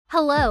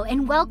Hello,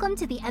 and welcome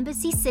to the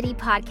Embassy City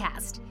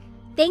podcast.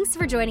 Thanks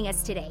for joining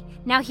us today.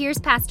 Now here's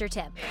Pastor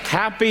Tim.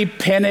 Happy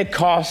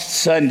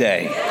Pentecost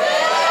Sunday. The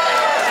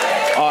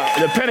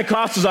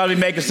Pentecostals ought to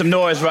be making some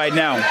noise right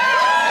now.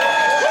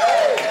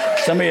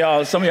 Some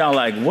of y'all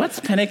like, what's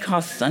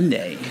Pentecost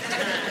Sunday?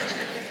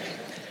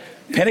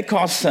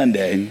 Pentecost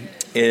Sunday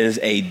is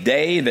a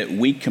day that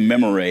we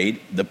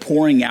commemorate the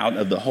pouring out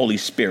of the Holy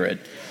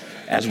Spirit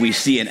as we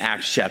see in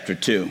Acts chapter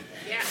 2.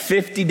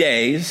 50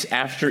 days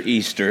after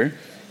Easter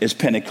is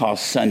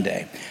Pentecost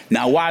Sunday.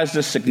 Now, why is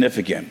this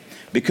significant?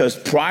 Because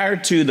prior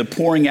to the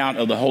pouring out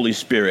of the Holy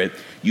Spirit,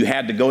 you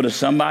had to go to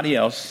somebody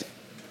else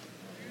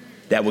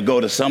that would go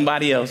to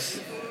somebody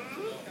else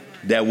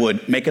that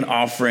would make an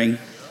offering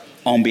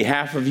on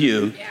behalf of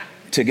you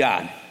to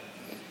God.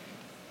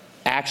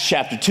 Acts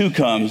chapter 2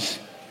 comes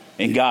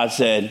and God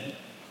said,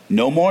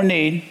 no more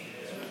need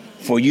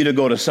for you to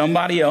go to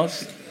somebody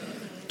else,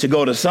 to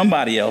go to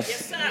somebody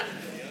else,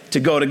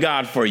 to go to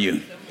God for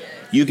you.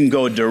 You can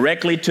go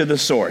directly to the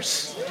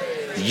source.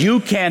 You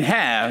can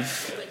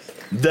have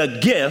the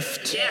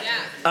gift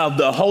of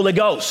the Holy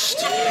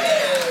Ghost.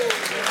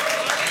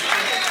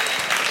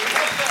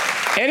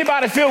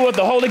 Anybody filled with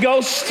the Holy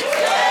Ghost?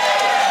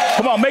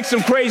 Come on, make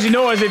some crazy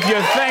noise if you're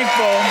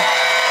thankful.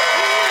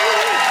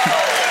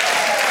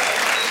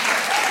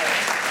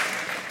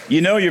 You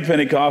know you're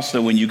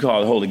Pentecostal when you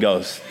call the Holy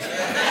Ghost.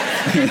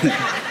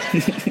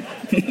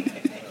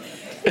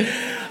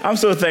 I'm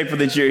so thankful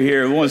that you're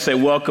here. We want to say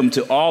welcome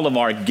to all of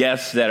our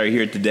guests that are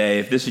here today.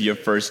 If this is your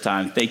first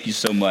time, thank you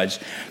so much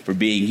for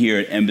being here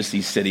at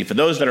Embassy City. For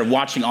those that are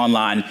watching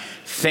online,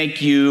 thank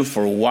you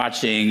for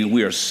watching.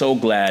 We are so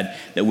glad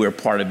that we're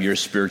part of your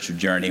spiritual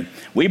journey.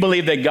 We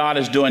believe that God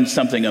is doing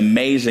something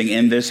amazing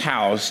in this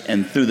house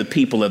and through the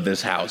people of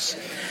this house.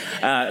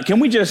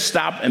 Can we just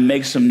stop and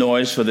make some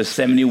noise for the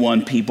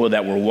 71 people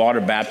that were water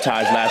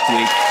baptized last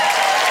week?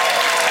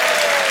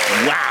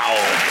 Wow.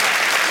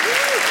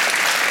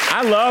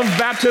 I love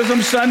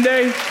Baptism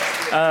Sunday.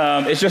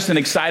 It's just an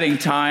exciting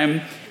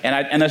time.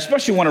 And I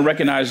especially want to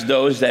recognize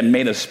those that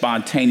made a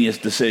spontaneous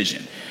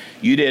decision.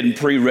 You didn't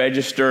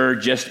pre-register,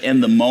 just in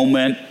the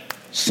moment,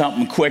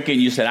 something quick, and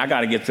you said, I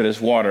got to get to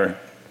this water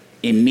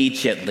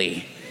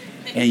immediately.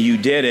 And you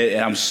did it,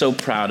 and I'm so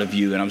proud of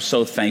you, and I'm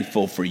so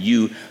thankful for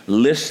you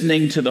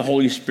listening to the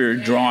Holy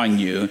Spirit drawing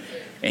you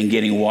and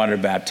getting water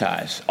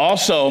baptized.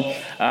 Also,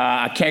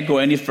 I can't go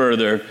any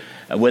further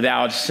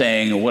without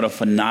saying what a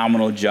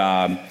phenomenal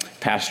job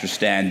Pastor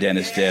Stan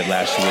Dennis did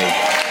last week.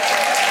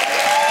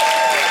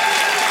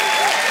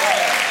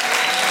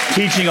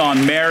 Teaching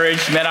on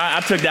marriage. Man,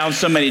 I took down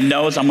so many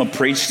notes. I'm going to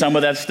preach some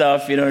of that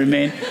stuff, you know what I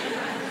mean?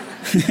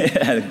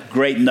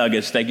 Great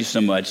nuggets. Thank you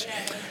so much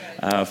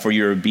for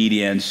your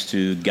obedience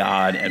to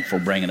God and for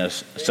bringing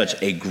us such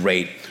a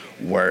great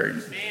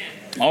word.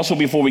 Also,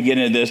 before we get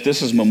into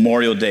this is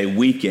Memorial Day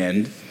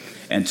weekend,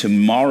 and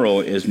tomorrow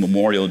is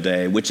Memorial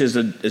Day, which is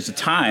a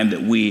time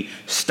that we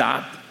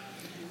stop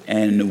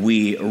and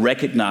we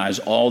recognize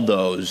all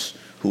those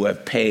who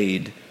have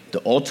paid the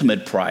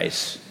ultimate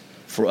price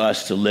for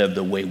us to live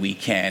the way we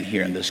can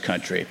here in this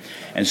country.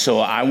 And so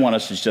I want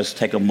us to just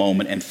take a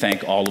moment and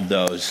thank all of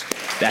those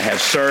that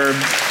have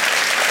served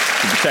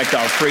to protect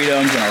our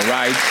freedoms and our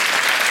rights.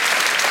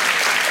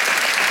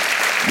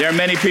 There are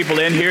many people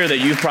in here that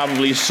you've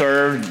probably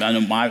served. I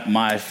know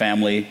my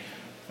family,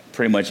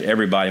 pretty much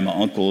everybody, my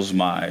uncles,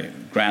 my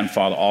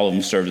grandfather, all of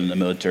them served in the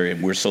military,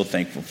 and we're so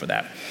thankful for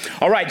that.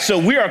 All right, so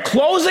we are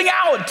closing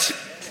out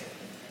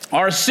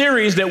our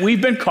series that we've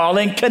been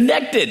calling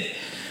Connected.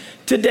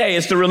 Today,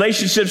 it's the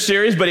relationship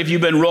series, but if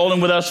you've been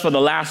rolling with us for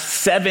the last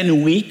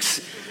 7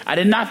 weeks, I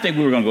did not think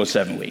we were going to go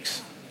 7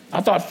 weeks.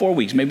 I thought 4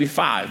 weeks, maybe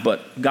 5,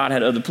 but God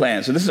had other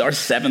plans. So this is our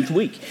 7th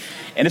week.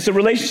 And it's a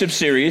relationship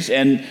series.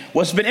 And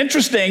what's been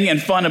interesting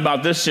and fun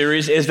about this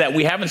series is that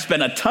we haven't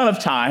spent a ton of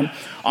time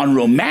on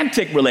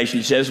romantic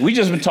relationships. We've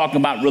just been talking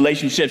about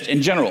relationships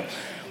in general.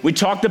 We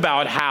talked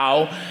about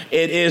how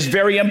it is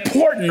very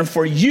important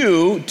for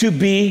you to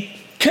be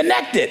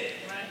connected.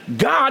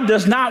 God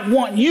does not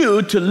want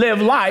you to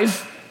live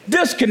life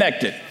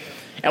disconnected.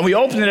 And we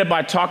opened it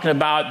by talking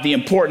about the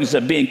importance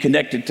of being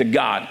connected to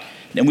God.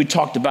 Then we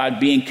talked about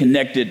being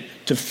connected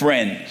to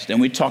friends. Then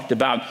we talked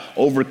about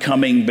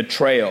overcoming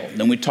betrayal.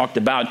 Then we talked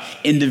about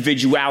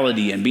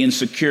individuality and being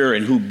secure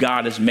in who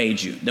God has made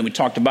you. Then we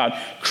talked about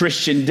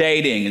Christian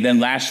dating. And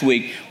then last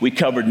week we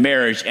covered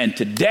marriage. And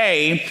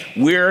today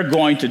we're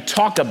going to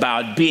talk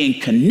about being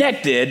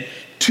connected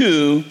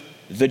to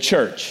the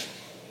church.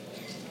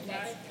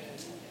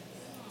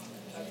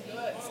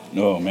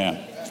 Oh, man.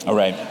 All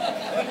right.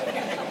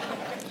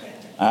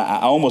 I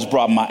almost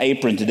brought my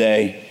apron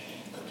today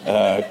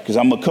because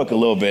I'm going to cook a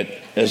little bit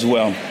as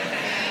well.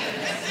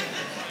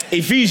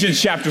 Ephesians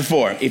chapter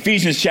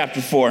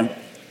 4,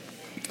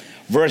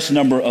 verse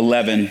number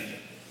 11.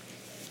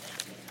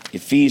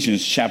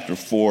 Ephesians chapter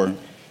 4,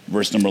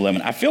 verse number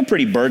 11. I feel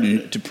pretty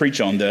burdened to preach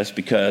on this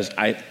because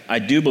I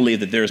do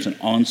believe that there's an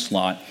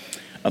onslaught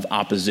of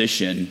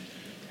opposition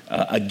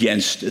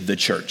against the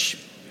church.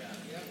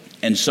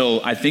 And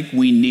so I think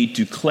we need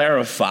to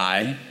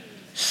clarify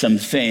some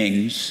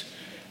things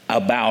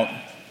about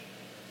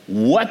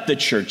what the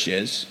church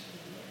is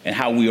and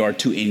how we are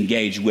to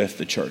engage with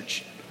the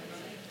church.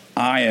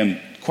 I am,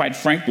 quite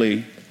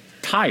frankly,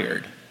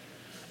 tired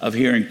of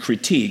hearing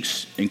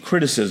critiques and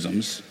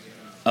criticisms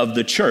of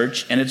the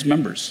church and its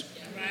members.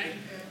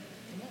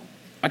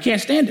 I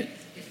can't stand it.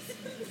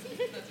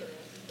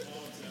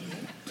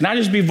 Can I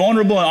just be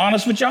vulnerable and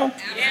honest with y'all?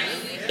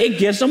 It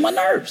gets on my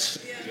nerves.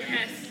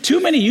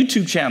 Too many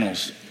YouTube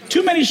channels,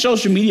 too many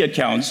social media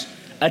accounts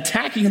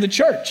attacking the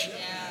church.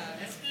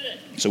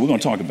 So we're going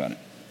to talk about it.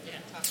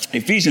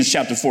 Ephesians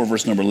chapter 4,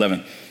 verse number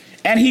 11.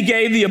 And he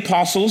gave the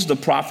apostles, the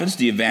prophets,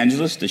 the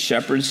evangelists, the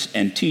shepherds,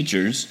 and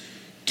teachers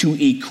to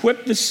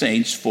equip the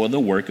saints for the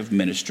work of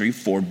ministry,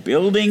 for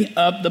building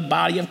up the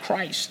body of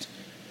Christ,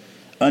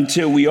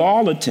 until we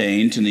all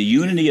attain to the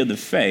unity of the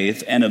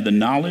faith and of the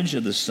knowledge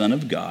of the Son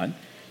of God,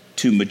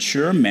 to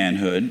mature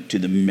manhood, to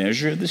the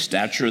measure of the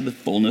stature of the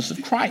fullness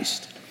of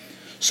Christ,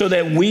 so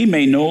that we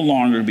may no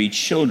longer be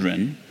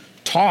children,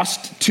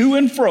 tossed to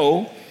and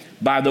fro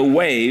by the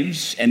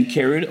waves and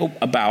carried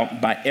about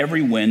by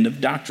every wind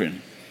of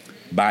doctrine,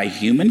 by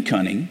human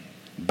cunning,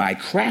 by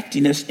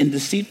craftiness in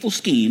deceitful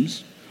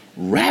schemes.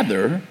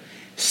 Rather,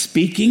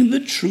 speaking the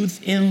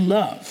truth in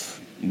love,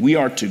 we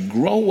are to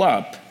grow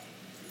up.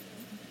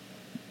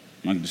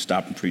 I'm going to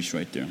stop and preach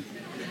right there.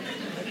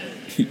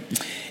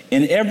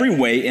 In every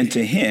way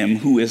into him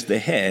who is the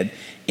head,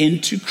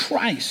 into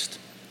Christ,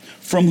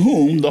 from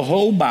whom the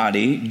whole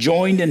body,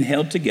 joined and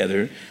held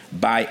together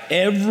by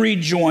every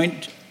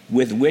joint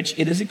with which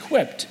it is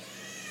equipped,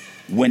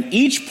 when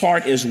each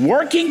part is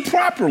working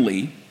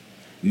properly,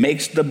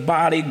 makes the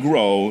body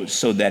grow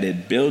so that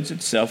it builds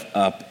itself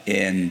up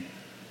in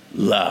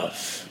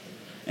love.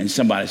 And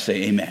somebody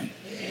say amen.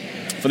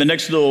 Amen. For the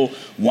next little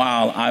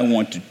while, I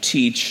want to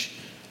teach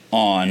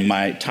on,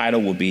 my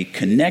title will be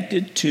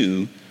Connected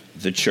to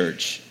the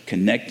Church.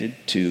 Connected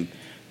to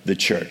the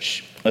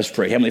Church. Let's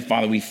pray. Heavenly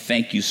Father, we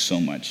thank you so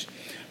much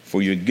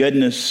for your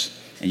goodness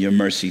and your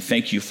mercy.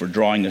 Thank you for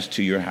drawing us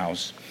to your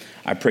house.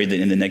 I pray that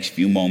in the next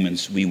few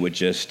moments, we would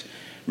just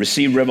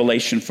receive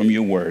revelation from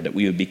your word, that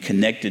we would be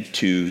connected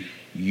to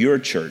your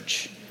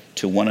church,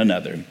 to one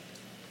another.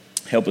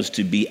 Help us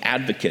to be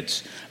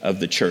advocates of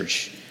the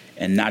church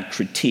and not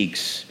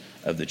critiques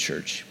of the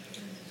church.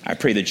 I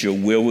pray that your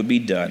will would be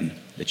done,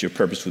 that your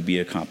purpose would be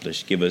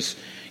accomplished. Give us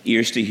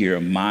ears to hear,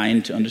 a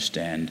mind to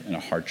understand, and a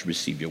heart to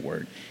receive your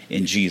word.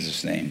 In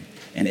Jesus' name.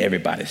 And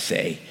everybody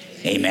say,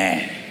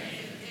 amen.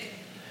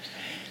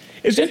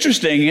 It's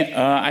interesting.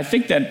 I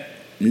think that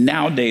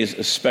nowadays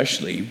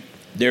especially,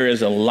 there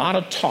is a lot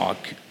of talk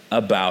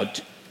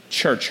about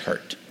church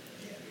hurt.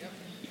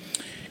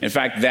 In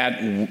fact,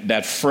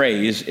 that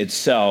phrase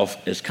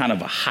itself is kind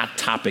of a hot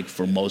topic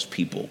for most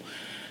people.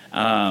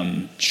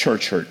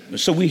 Church hurt.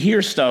 So we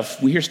hear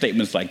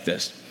statements like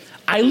this.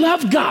 I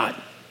love God,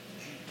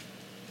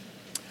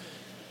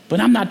 but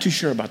I'm not too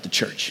sure about the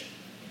church.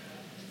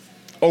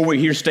 Or we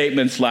hear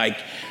statements like,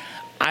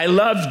 I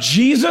love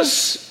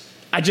Jesus,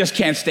 I just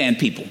can't stand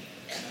people.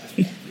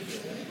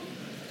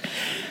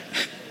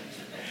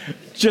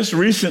 Just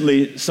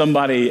recently,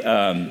 somebody,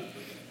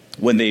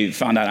 when they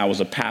found out I was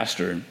a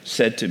pastor,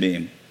 said to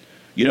me,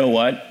 you know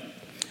what?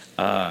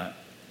 I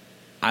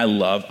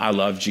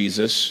love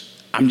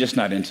Jesus. I'm just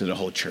not into the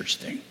whole church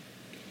thing.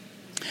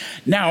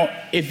 Now,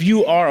 if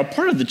you are a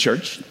part of the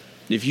church,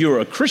 if you're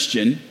a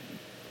Christian,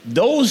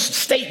 those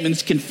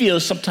statements can feel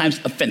sometimes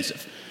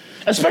offensive,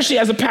 especially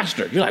as a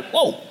pastor. You're like,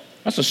 whoa,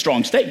 that's a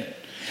strong statement.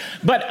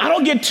 But I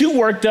don't get too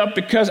worked up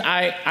because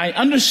I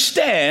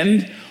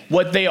understand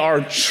what they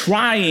are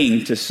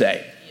trying to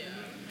say.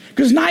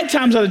 Because 9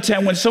 times out of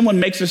 10, when someone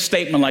makes a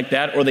statement like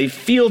that or they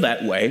feel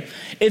that way,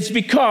 it's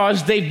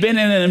because they've been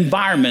in an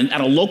environment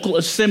at a local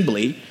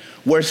assembly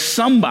where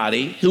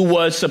somebody who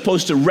was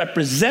supposed to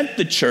represent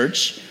the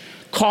church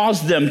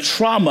caused them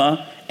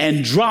trauma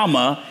and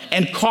drama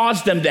and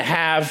caused them to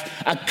have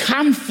a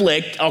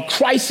conflict, a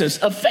crisis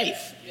of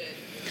faith.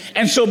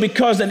 And so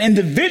because an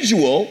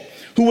individual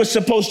who was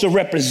supposed to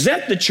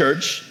represent the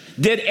church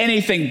did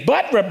anything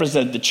but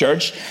represent the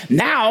church,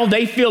 now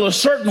they feel a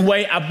certain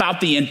way about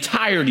the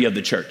entirety of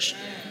the church.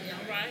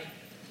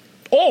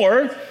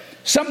 Or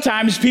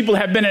sometimes people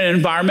have been in an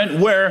environment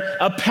where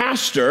a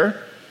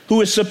pastor who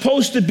is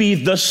supposed to be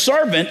the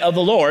servant of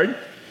the Lord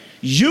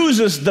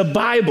uses the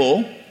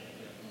Bible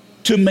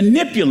to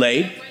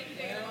manipulate,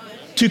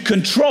 to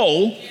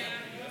control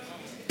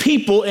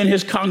people in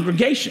his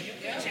congregation.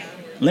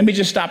 Let me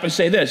just stop and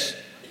say this.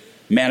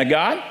 Man of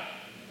God,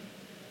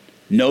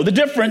 know the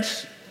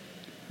difference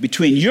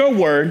between your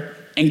word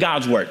and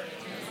God's word.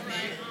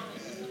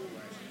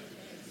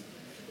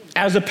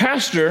 As a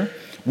pastor,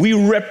 we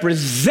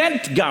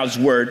represent God's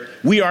word.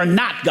 We are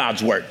not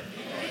God's word.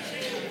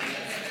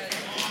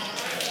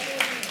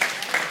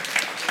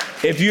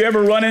 If you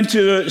ever run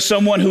into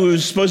someone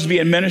who's supposed to be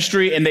in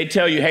ministry and they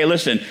tell you, hey,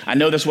 listen, I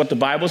know that's what the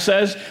Bible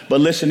says,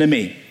 but listen to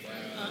me.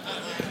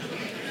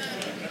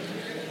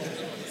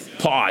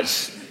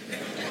 Pause.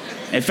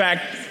 In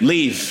fact,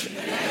 leave.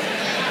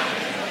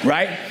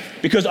 Right?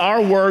 Because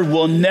our word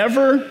will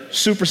never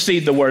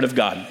supersede the word of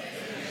God,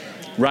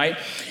 right?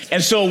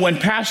 And so when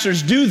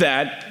pastors do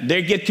that,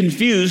 they get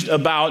confused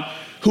about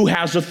who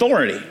has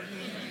authority.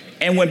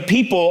 And when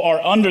people are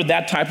under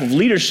that type of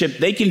leadership,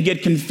 they can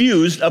get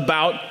confused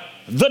about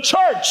the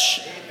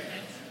church.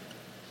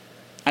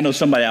 I know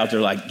somebody out there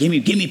like, give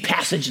me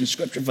passage in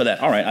scripture for that.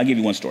 All right, I'll give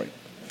you one story.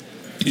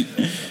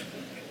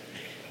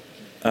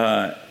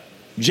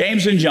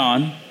 James and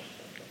John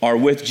are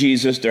with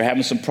Jesus. They're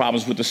having some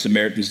problems with the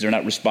Samaritans. They're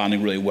not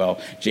responding really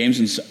well. James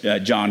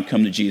and John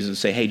come to Jesus and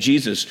say, hey,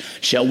 Jesus,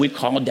 shall we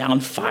call down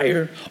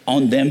fire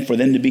on them for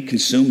them to be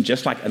consumed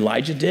just like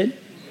Elijah did?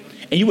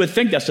 And you would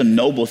think that's a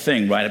noble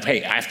thing, right?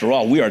 Hey, after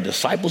all, we are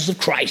disciples of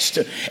Christ,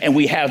 and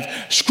we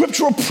have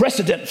scriptural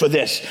precedent for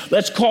this.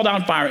 Let's call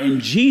down fire.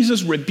 And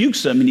Jesus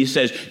rebukes them, and he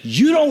says,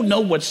 you don't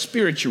know what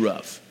spirit you're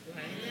of.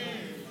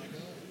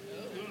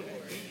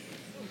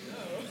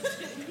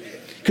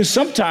 Because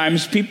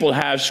sometimes people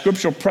have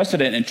scriptural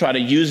precedent and try to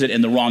use it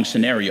in the wrong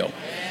scenario.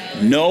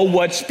 Know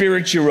what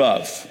spirit you're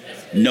of.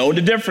 Know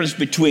the difference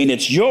between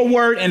it's your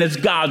word and it's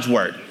God's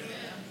word.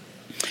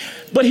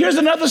 But here's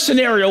another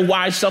scenario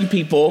why some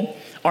people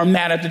are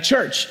mad at the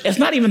church. It's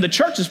not even the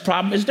church's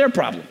problem, it's their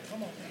problem.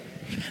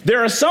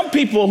 There are some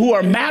people who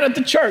are mad at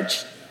the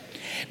church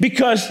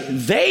because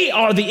they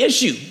are the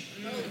issue.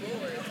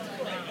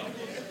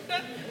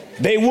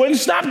 They wouldn't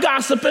stop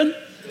gossiping.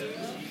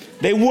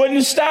 They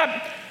wouldn't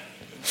stop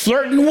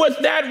flirting with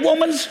that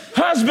woman's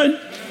husband.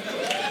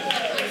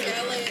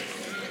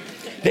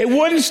 They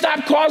wouldn't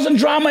stop causing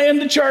drama in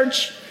the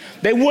church.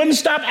 They wouldn't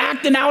stop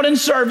acting out in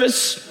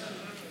service.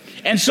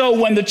 And so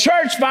when the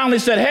church finally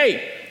said,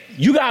 hey,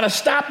 you got to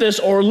stop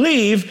this or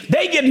leave,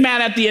 they get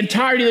mad at the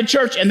entirety of the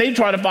church and they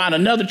try to find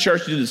another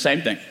church to do the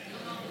same thing.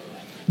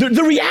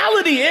 The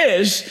reality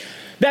is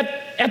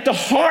that at the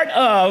heart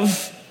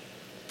of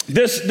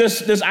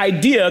this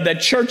idea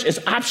that church is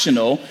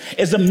optional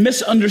is a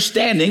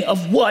misunderstanding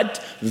of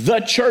what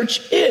the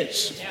church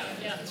is.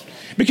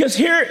 Because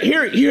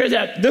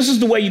this is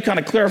the way you kind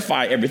of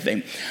clarify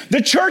everything.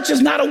 The church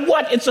is not a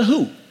what, it's a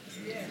who.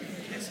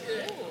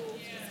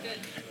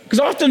 Because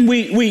often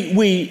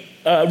we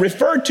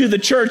refer to the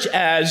church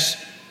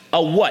as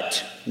a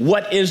what.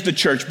 What is the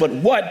church? But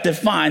what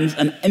defines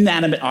an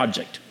inanimate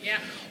object? Yeah.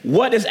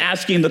 What is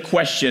asking the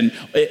question?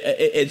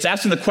 It's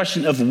asking the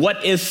question of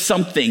what is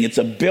something? It's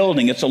a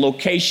building, it's a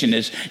location,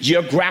 it's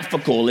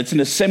geographical, it's an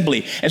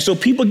assembly. And so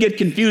people get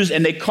confused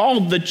and they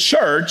call the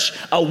church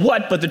a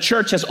what, but the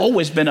church has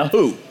always been a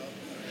who.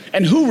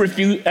 And who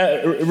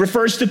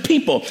refers to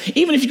people.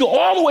 Even if you go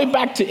all the way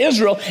back to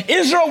Israel,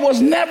 Israel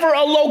was never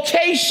a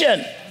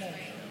location.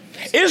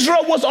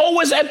 Israel was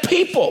always a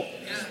people.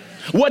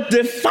 What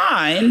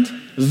defined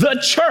the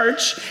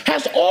church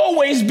has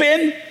always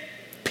been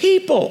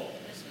people.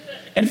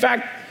 In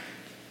fact,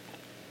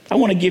 I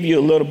want to give you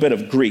a little bit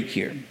of Greek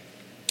here.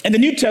 In the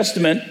New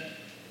Testament,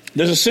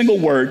 there's a single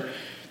word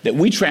that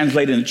we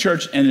translate in the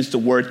church, and it's the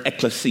word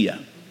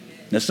ecclesia.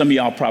 Now, some of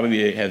y'all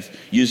probably have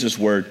used this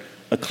word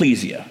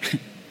ecclesia.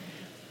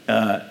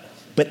 But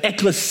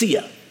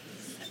ecclesia,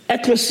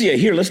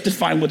 here, let's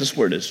define what this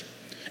word is.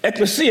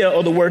 Ecclesia,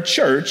 or the word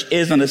church,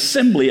 is an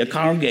assembly, a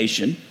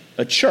congregation,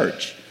 a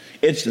church.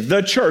 It's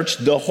the church,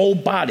 the whole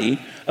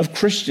body of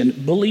Christian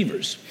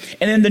believers.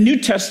 And in the New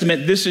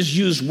Testament, this is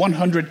used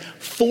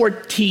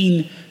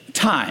 114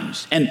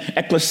 times. And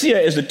ecclesia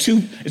is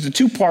a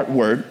two-part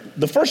word.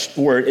 The first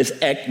word is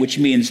ek, which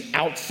means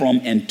out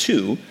from and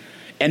to,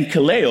 and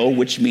kaleo,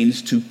 which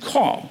means to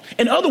call.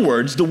 In other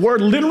words, the word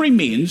literally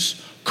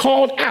means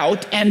called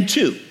out and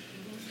to.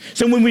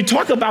 So when we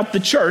talk about the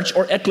church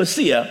or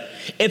ecclesia,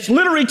 it's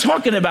literally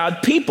talking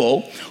about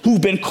people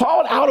who've been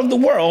called out of the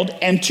world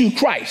and to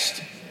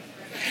Christ.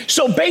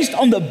 So based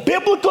on the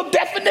biblical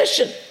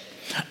definition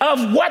of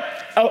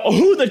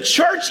who the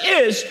church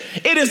is,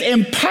 it is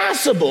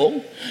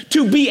impossible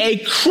to be a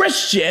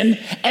Christian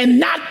and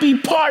not be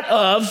part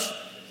of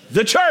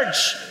the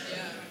church.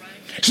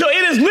 So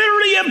it is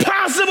literally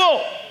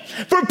impossible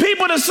for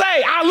people to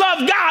say, I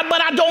love God,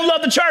 but I don't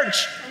love the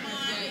church.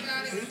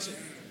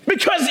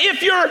 Because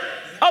if you're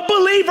a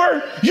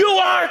believer, you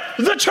are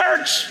the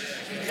church.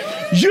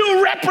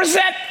 You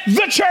represent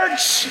the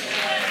church.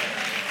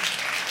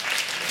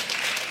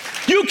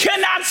 You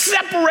cannot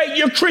separate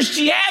your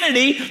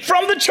Christianity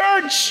from the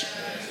church.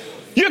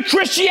 Your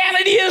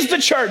Christianity is the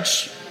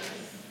church.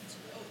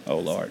 Oh,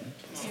 Lord.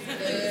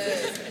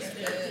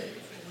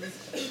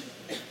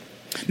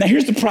 Now,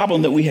 here's the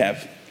problem that we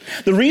have.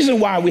 The reason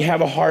why we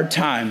have a hard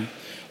time,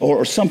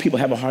 or some people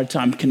have a hard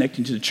time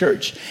connecting to the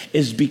church,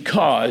 is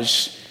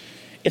because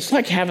it's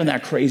like having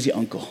that crazy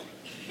uncle.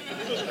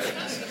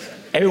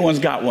 Everyone's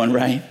got one,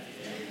 right?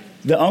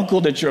 The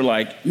uncle that you're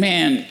like,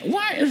 man,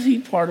 why is he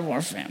part of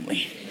our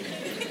family?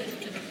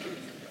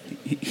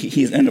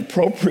 He's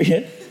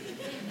inappropriate.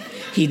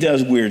 He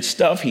does weird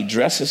stuff. He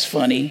dresses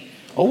funny.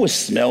 Always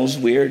smells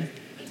weird.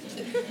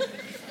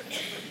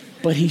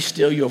 But he's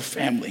still your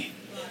family.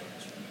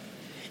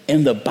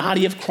 In the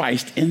body of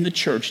Christ, in the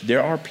church,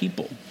 there are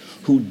people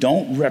who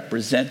don't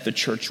represent the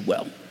church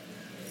well.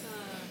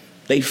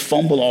 They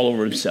fumble all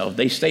over themselves.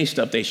 They say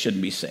stuff they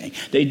shouldn't be saying.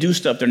 They do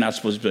stuff they're not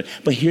supposed to do.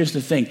 But here's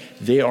the thing.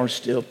 They are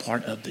still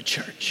part of the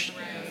church.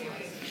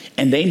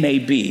 And they may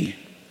be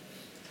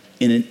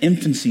in an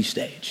infancy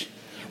stage,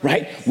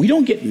 right? We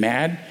don't get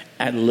mad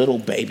at little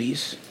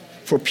babies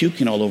for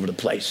puking all over the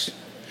place.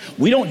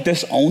 We don't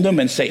disown them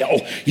and say,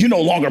 oh, you're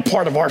no longer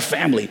part of our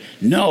family.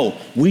 No,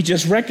 we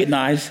just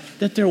recognize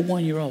that they're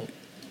 1 year old.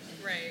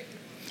 Right.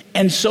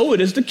 And so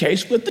it is the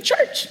case with the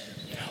church.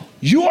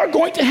 You are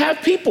going to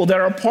have people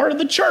that are part of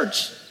the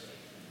church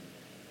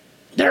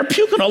that are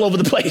puking all over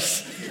the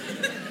place.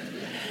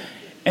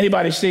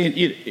 Anybody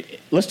see?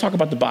 Let's talk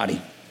about the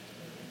body.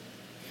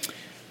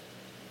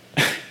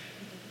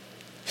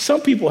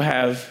 Some people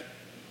have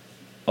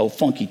a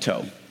funky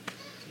toe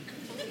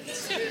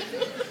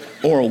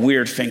or a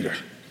weird finger,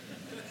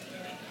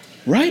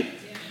 right?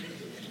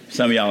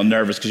 Some of y'all are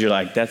nervous because you're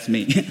like, that's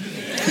me.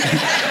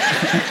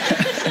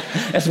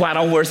 That's why I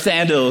don't wear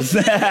sandals.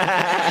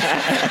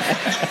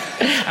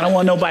 I don't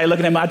want nobody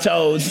looking at my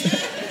toes.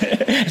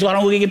 That's why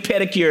I don't get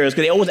pedicures, because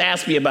they always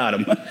ask me about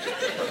them.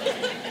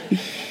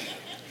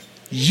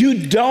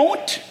 You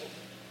don't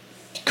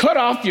cut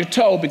off your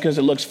toe because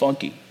it looks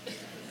funky.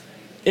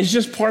 It's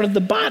just part of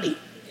the body,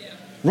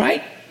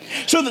 right?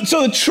 So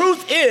the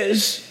truth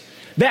is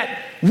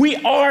that we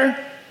are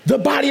the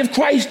body of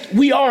Christ.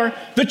 We are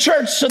the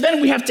church. So then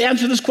we have to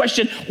answer this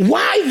question: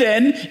 why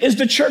then is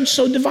the church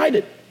so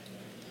divided?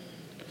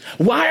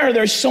 Why are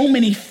there so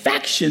many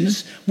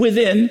factions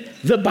within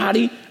the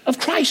body of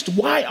Christ?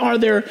 Why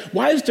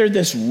is there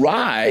this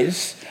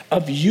rise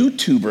of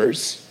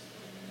YouTubers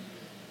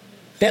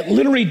that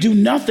literally do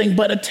nothing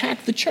but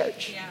attack the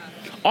church? Yeah.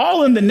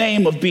 All in the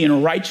name of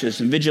being righteous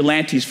and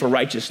vigilantes for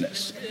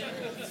righteousness.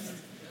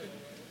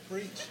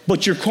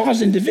 But you're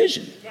causing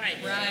division.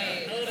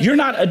 Right. You're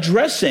not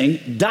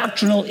addressing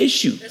doctrinal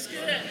issues.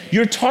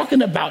 You're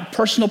talking about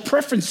personal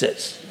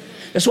preferences.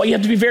 That's why you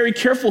have to be very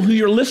careful who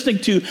you're listening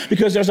to,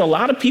 because there's a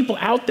lot of people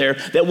out there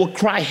that will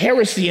cry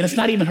heresy, and it's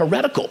not even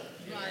heretical.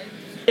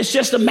 It's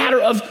just a matter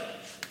of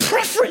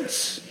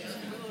preference.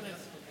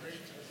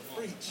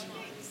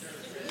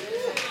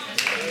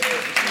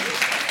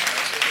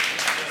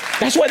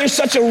 That's why there's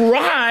such a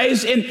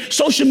rise in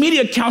social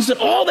media accounts that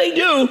all they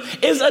do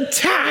is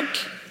attack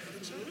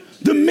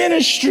the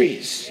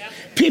ministries,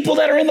 people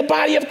that are in the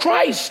body of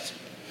Christ.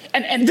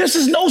 And this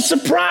is no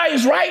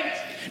surprise, right?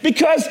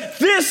 Because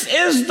this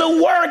is the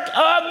work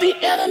of the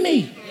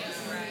enemy.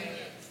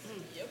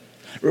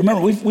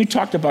 Remember, we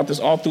talked about this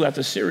all throughout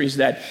the series,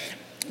 that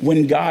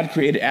when God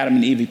created Adam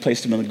and Eve, he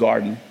placed them in the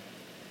garden,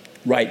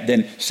 right?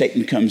 Then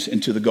Satan comes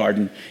into the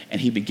garden and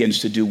he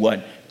begins to do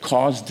what?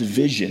 Cause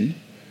division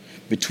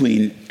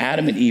between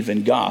Adam and Eve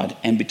and God,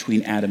 and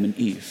between Adam and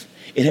Eve.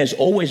 It has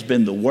always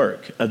been the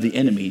work of the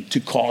enemy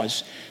to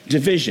cause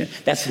division.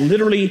 That's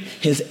literally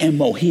his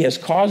MO. He has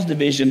caused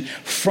division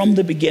from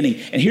the beginning.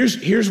 And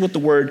here's what the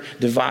word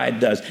divide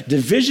does.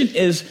 Division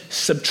is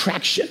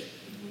subtraction.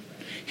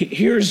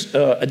 Here's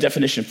a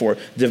definition for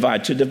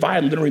divide. To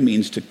divide literally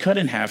means to cut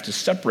in half, to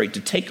separate,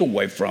 to take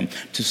away from,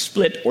 to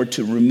split, or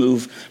to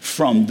remove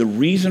from. The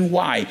reason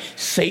why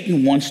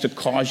Satan wants to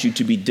cause you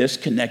to be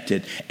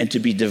disconnected and to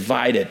be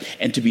divided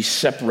and to be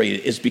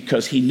separated is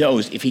because he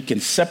knows if he can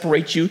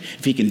separate you,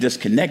 if he can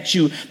disconnect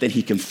you, then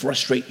he can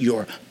frustrate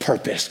your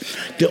purpose.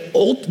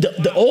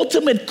 The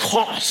ultimate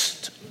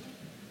cost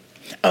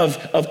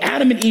of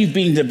Adam and Eve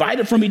being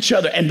divided from each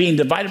other and being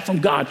divided from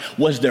God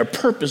was their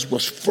purpose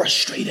was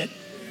frustrated.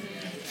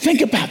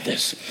 Think about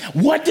this.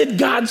 What did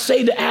God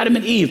say to Adam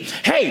and Eve?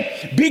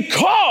 Hey,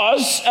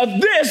 because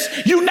of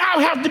this, you now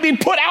have to be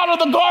put out of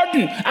the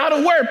garden. Out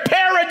of where?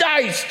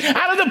 Paradise.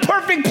 Out of the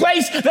perfect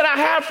place that I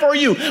have for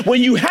you. When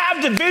you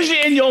have division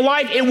in your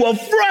life, it will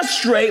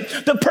frustrate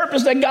the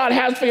purpose that God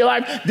has for your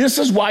life. This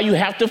is why you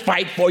have to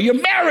fight for your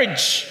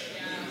marriage.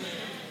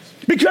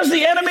 Because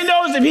the enemy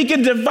knows if he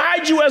can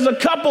divide you as a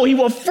couple, he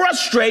will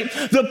frustrate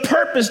the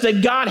purpose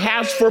that God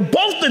has for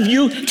both of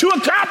you to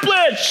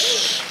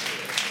accomplish.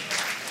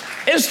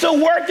 It's the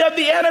work of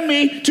the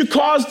enemy to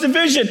cause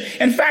division.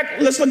 In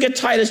fact, let's look at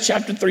Titus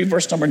chapter 3,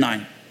 verse number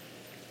 9.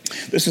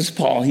 This is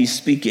Paul. He's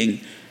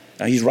speaking.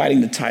 He's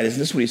writing to Titus.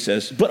 This is what he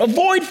says. But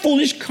avoid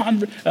foolish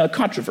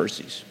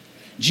controversies,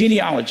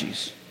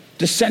 genealogies,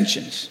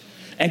 dissensions,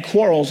 and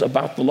quarrels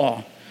about the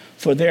law,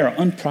 for they are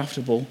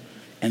unprofitable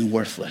and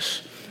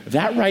worthless.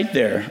 That right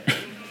there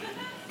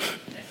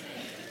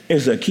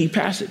is a key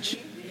passage.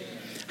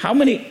 How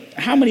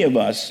many of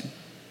us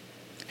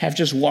have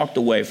just walked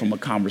away from a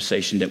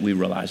conversation that we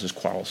realize is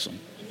quarrelsome?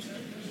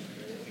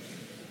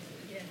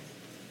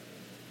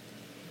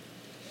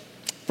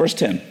 Verse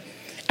 10,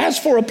 as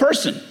for a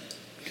person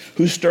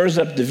who stirs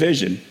up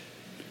division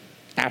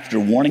after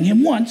warning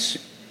him once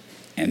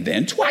and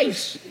then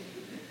twice,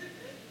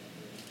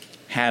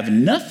 have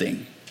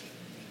nothing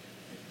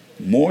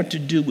more to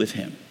do with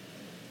him,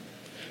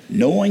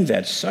 knowing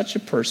that such a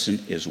person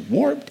is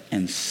warped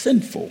and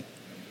sinful,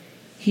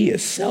 he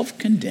is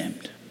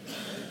self-condemned.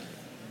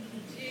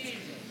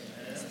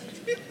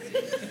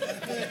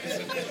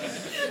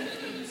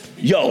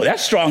 Yo,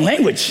 that's strong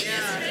language.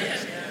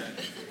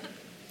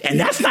 And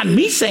that's not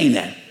me saying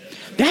that.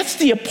 That's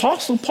the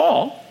Apostle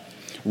Paul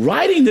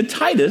writing to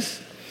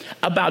Titus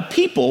about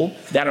people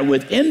that are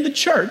within the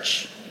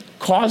church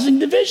causing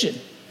division.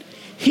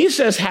 He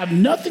says, have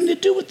nothing to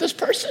do with this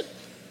person.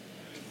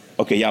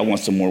 Okay, y'all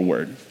want some more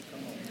word.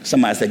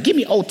 Somebody said, give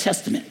me Old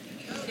Testament.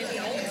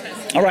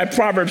 All right,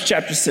 Proverbs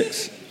chapter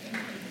 6.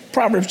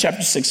 Proverbs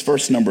chapter 6,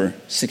 verse number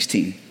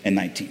 16 and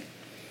 19.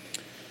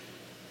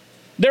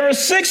 There are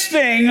 6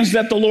 things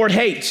that the Lord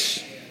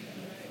hates,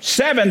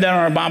 7 that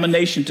are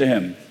abomination to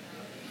him.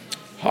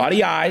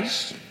 Haughty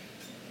eyes,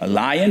 a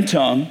lying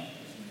tongue,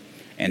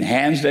 and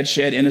hands that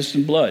shed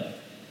innocent blood.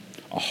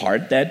 A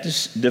heart that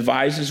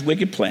devises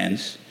wicked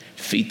plans,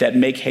 feet that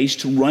make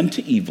haste to run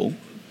to evil,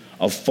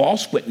 a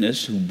false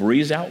witness who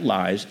breathes out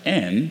lies,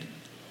 and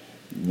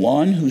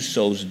one who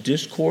sows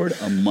discord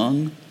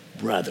among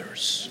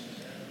brothers.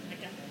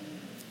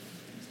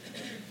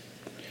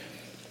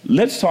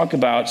 Let's talk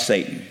about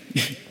Satan.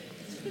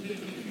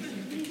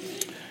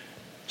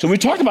 So we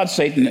talked about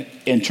Satan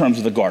in terms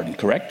of the garden,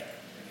 correct?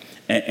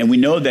 And we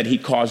know that he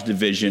caused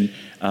division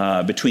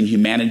between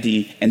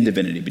humanity and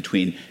divinity,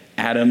 between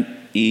Adam,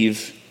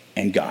 Eve,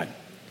 and God.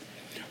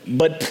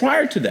 But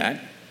prior to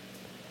that,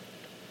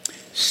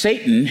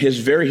 Satan, his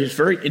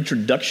very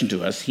introduction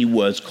to us, he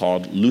was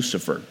called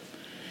Lucifer.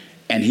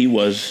 And he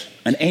was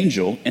an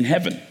angel in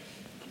heaven.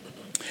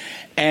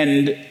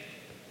 And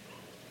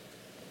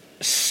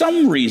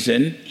some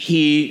reason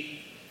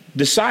he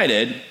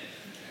decided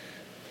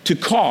to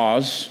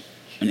cause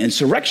an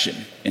insurrection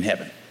in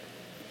heaven.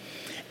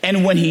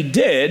 And when he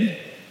did,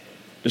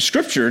 the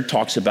scripture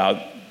talks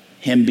about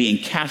him being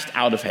cast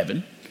out of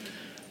heaven.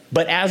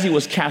 But as he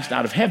was cast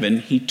out of heaven,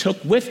 he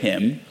took with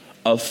him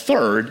a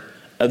third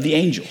of the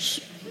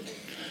angels.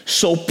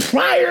 So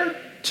prior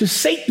to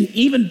Satan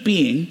even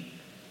being,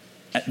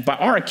 by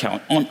our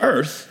account, on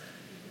earth,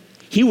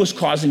 he was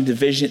causing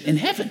division in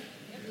heaven.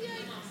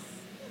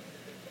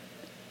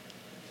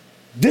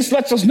 This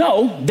lets us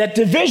know that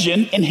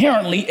division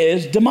inherently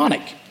is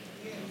demonic.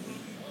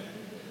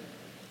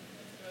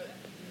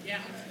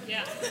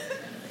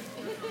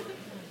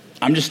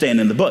 I'm just staying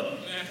in the book.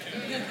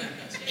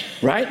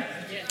 Right?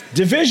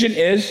 Division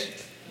is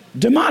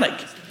demonic.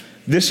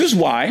 This is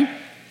why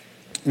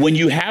when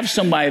you have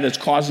somebody that's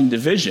causing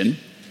division,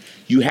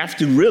 you have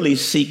to really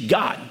seek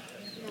God.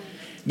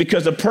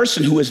 Because a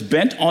person who is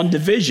bent on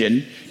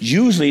division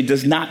usually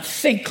does not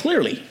think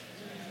clearly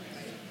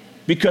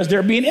because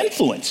they're being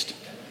influenced.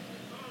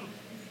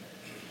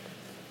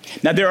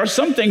 Now, there are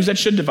some things that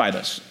should divide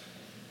us.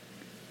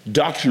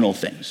 Doctrinal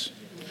things.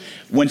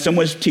 When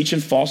someone's teaching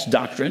false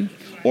doctrine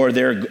or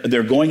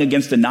they're going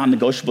against the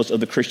non-negotiables of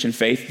the Christian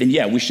faith, then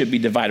yeah, we should be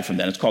divided from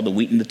that. It's called the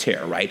wheat and the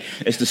tare, right?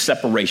 It's the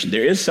separation.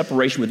 There is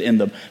separation within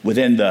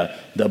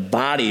the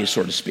body,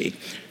 so to speak.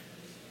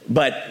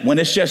 But when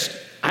it's just,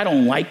 I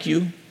don't like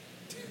you.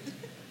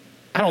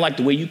 I don't like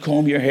the way you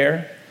comb your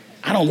hair.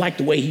 I don't like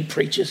the way he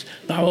preaches,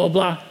 blah, blah,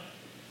 blah.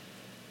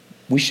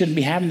 We shouldn't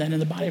be having that in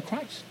the body of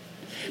Christ.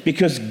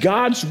 Because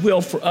God's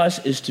will for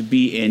us is to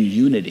be in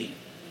unity.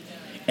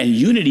 And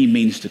unity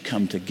means to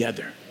come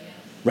together,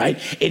 right?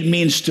 It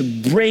means to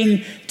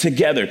bring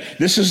together.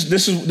 This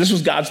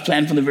was God's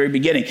plan from the very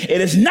beginning.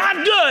 It is not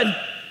good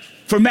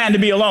for man to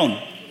be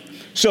alone.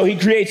 So he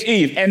creates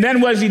Eve. And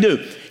then what does he do?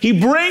 He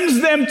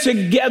brings them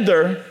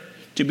together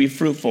to be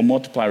fruitful,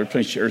 multiply,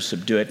 replenish the earth,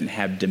 subdue it, and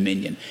have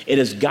dominion. It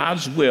is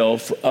God's will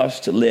for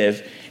us to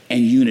live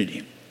in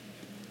unity.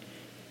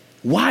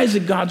 Why is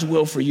it God's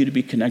will for you to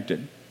be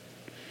connected?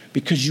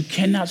 Because you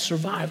cannot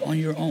survive on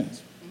your own.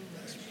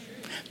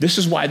 This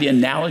is why the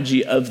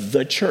analogy of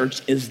the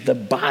church is the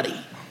body.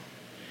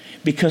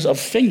 Because a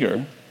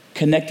finger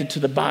connected to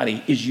the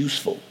body is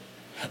useful.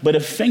 But a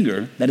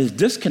finger that is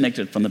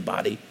disconnected from the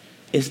body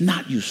is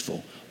not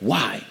useful.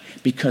 Why?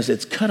 Because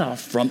it's cut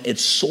off from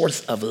its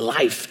source of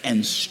life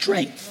and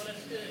strength.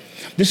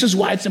 This is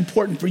why it's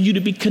important for you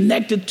to be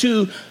connected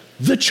to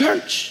the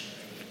church,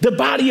 the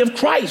body of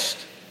Christ.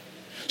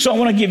 So I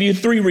want to give you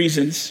 3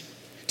 reasons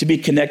to be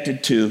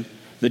connected to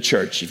the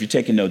church. If you're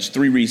taking notes,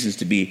 3 reasons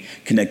to be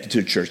connected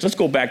to the church. Let's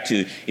go back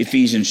to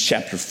Ephesians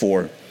chapter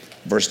 4,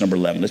 verse number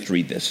 11. Let's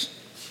read this.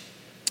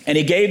 And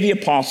he gave the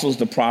apostles,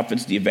 the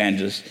prophets, the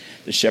evangelists,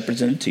 the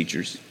shepherds, and the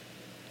teachers.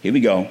 Here we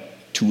go.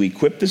 To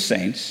equip the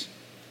saints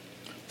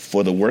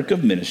for the work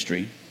of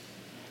ministry,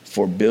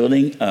 for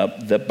building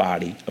up the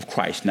body of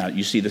Christ. Now,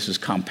 you see this is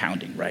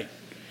compounding, right?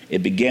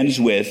 It begins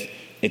with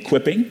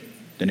equipping,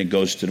 then it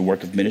goes to the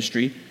work of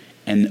ministry,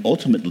 and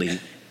ultimately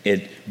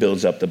it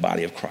builds up the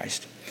body of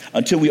Christ.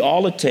 Until we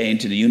all attain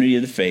to the unity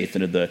of the faith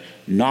and of the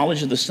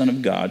knowledge of the Son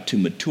of God, to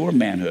mature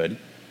manhood,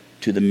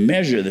 to the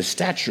measure, the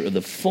stature of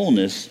the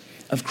fullness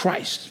of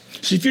Christ.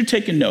 So if you're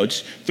taking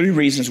notes, 3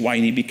 reasons why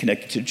you need to be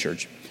connected to the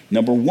church.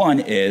 Number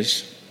 1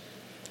 is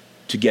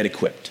to get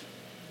equipped.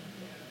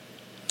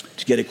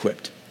 To get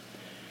equipped.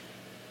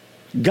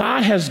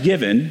 God has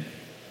gifted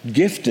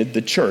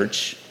the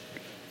church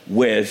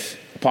with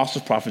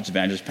apostles, prophets,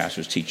 evangelists,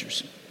 pastors,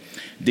 teachers.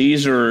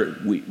 These are,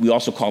 we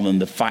also call them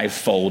the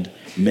 5-fold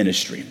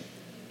ministry.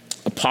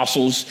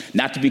 apostles,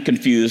 not to be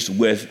confused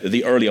with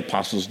the early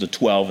apostles, the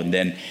 12, and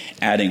then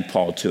adding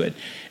Paul to it.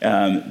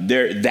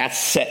 That's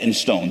set in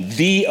stone.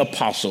 The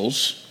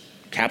apostles,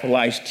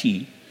 capitalized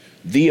T,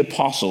 the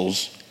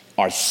apostles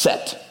are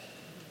set.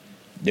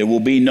 There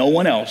will be no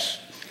one else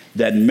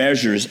that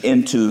measures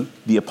into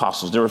the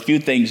apostles. There were a few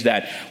things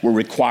that were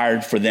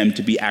required for them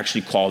to be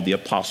actually called the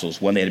apostles.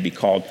 One, they had to be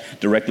called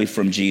directly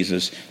from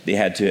Jesus. They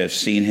had to have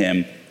seen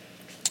him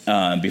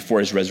before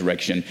his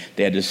resurrection.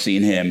 They had to have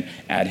seen him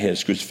at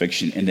his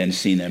crucifixion and then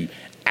seen him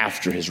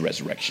after his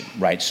resurrection,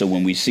 right? So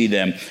when we see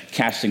them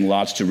casting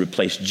lots to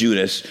replace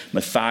Judas,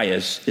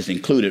 Matthias is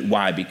included.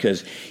 Why?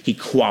 Because he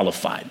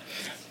qualified.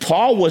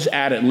 Paul was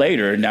added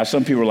later. Now,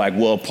 some people are like,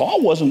 well,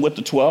 Paul wasn't with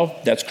the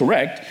 12. That's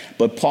correct.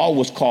 But Paul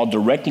was called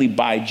directly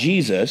by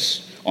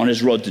Jesus on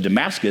his road to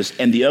Damascus.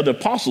 And the other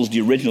apostles, the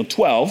original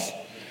 12,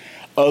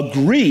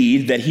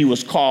 agreed that he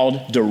was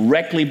called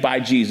directly by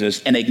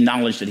Jesus and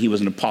acknowledged that he was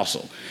an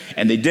apostle.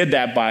 And they did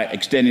that by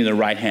extending the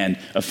right hand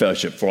of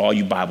fellowship for all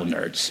you Bible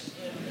nerds.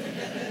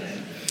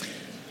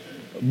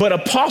 But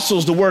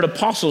apostles, the word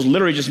apostles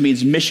literally just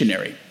means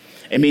missionary.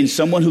 It means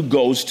someone who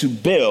goes to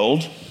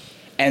build,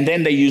 and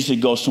then they usually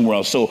go somewhere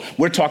else. So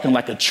we're talking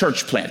like a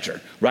church planter,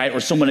 right? Or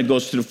someone that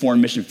goes to the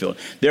foreign mission field.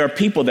 There are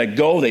people that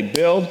go, they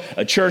build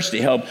a church, they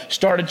help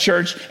start a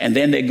church, and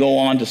then they go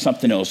on to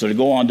something else, or they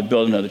go on to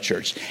build another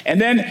church.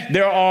 And then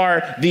there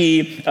are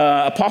the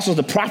apostles,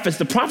 the prophets.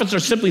 The prophets are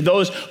simply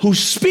those who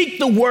speak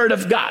the word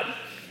of God.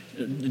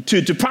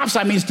 To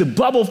prophesy means to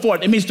bubble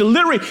forth. It means to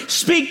literally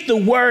speak the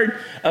word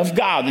of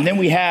God. And then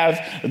we have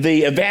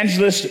the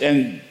evangelists,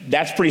 and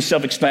that's pretty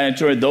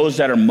self-explanatory. Those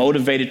that are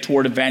motivated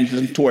toward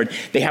evangelism,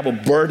 they have a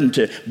burden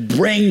to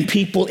bring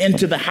people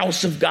into the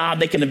house of God.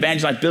 They can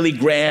evangelize. Billy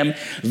Graham,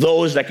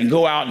 those that can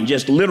go out and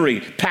just literally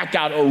pack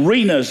out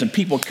arenas and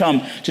people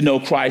come to know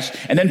Christ.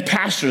 And then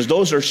pastors,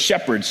 those are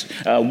shepherds.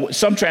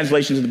 Some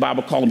translations of the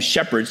Bible call them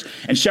shepherds.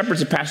 And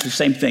shepherds and pastors, the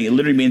same thing. It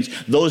literally means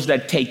those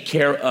that take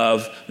care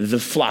of the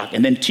flock.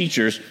 And then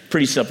teachers,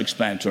 pretty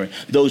self-explanatory.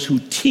 Those who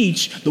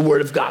teach the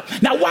word of God.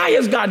 Now, why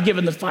has God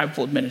given the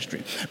fivefold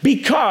ministry?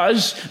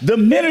 Because the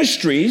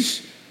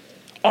ministries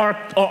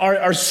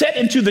are set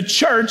into the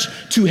church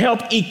to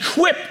help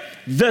equip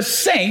the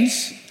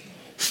saints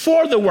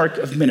for the work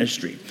of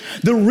ministry.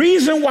 The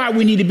reason why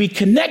we need to be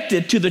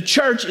connected to the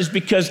church is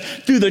because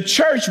through the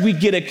church we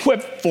get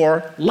equipped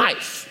for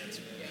life.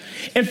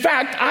 In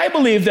fact, I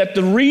believe that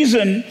the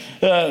reason,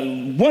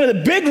 one of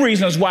the big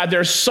reasons why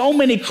there's so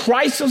many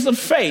crises of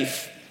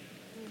faith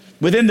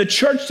within the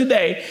church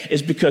today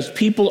is because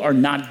people are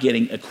not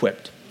getting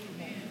equipped.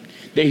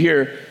 They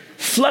hear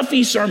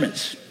fluffy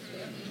sermons,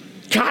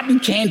 cotton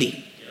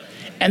candy,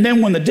 and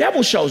then when the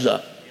devil shows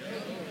up,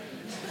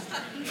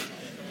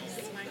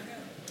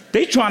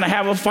 they trying to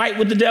have a fight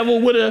with the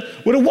devil with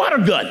a water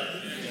gun.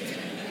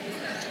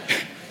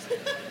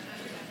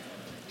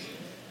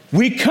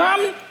 We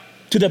come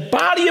to the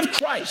body of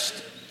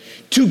Christ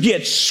to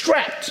get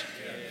strapped,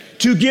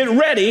 to get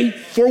ready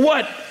for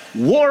what?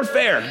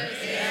 Warfare.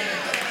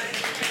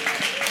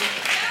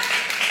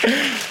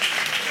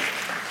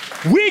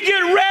 We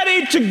get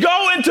ready to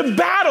go into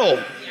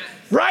battle,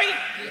 right?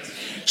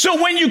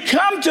 So when you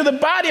come to the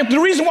body, the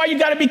reason why you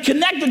got to be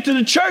connected to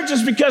the church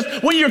is because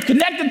when you're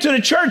connected to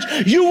the church,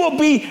 you will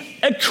be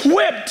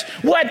equipped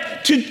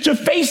to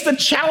face the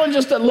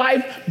challenges that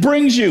life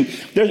brings you.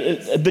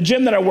 The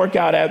gym that I work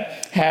out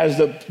at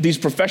has these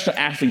professional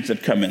athletes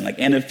that come in, like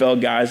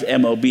NFL guys,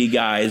 MLB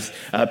guys,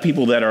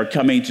 people that are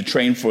coming to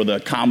train for the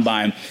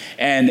combine.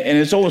 And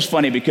it's always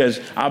funny because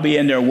I'll be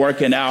in there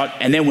working out,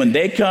 and then when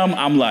they come,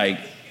 I'm like,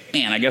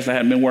 man, I guess I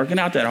haven't been working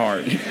out that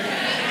hard.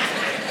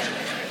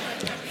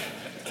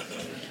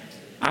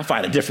 I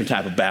fight a different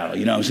type of battle,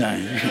 you know what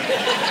I'm saying?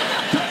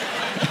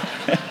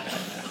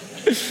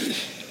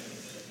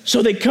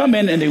 So they come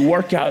in and they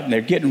work out and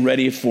they're getting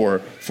ready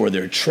for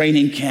their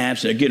training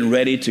camps. They're getting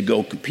ready to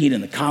go compete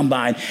in the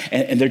combine,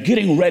 and they're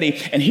getting ready.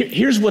 And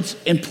here's what's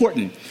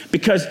important,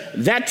 because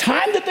that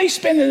time that they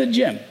spend in the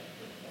gym,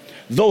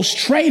 those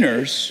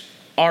trainers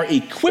are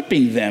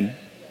equipping them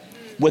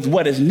with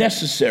what is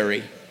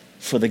necessary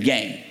for the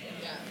game.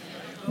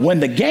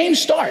 When the game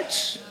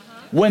starts,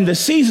 when the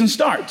season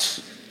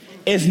starts,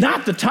 is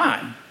not the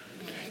time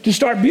to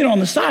start being on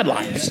the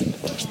sidelines.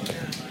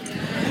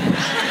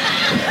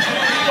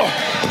 Oh.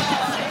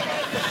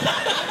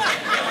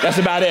 That's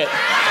about it.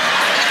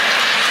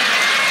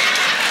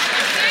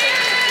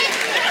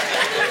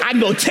 I can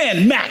go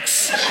 10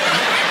 max.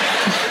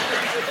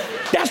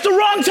 That's the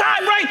wrong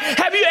time, right?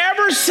 Have you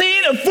ever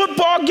seen a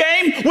football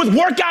game with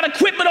workout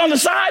equipment on the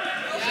side?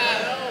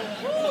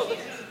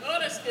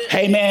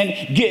 Hey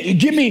man,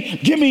 give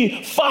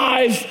me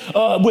 5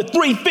 with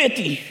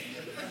 350.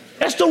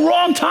 That's the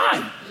wrong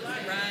time.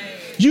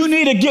 You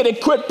need to get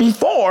equipped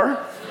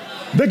before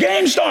the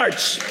game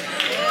starts.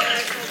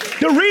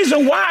 The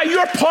reason why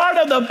you're part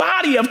of the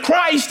body of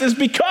Christ is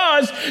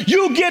because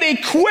you get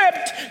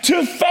equipped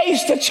to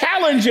face the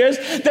challenges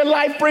that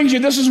life brings you.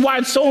 This is why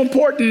it's so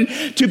important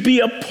to be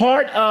a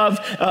part of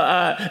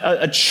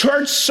a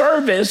church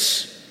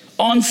service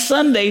on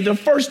Sunday, the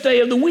first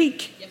day of the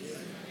week,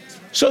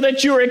 so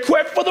that you're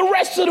equipped for the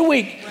rest of the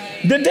week.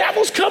 The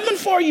devil's coming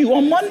for you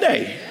on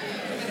Monday.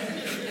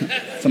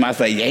 Somebody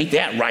say, ain't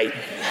that right?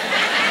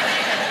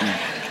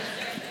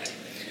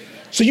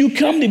 So you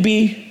come to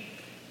be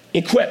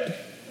equipped.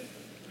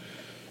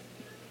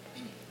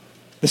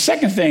 The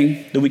second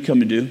thing that we come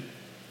to do,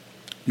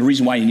 the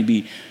reason why you need to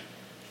be,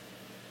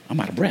 I'm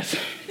out of breath.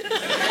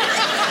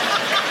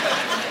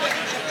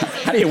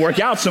 I need to work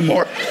out some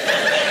more.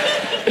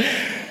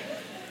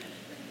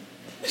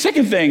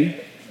 Second thing,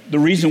 the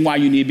reason why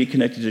you need to be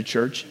connected to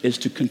church is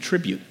to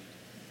contribute.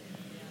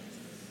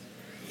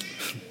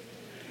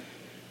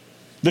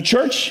 The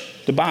church,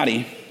 the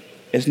body,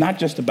 is not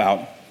just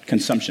about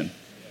consumption.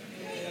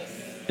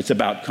 It's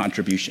about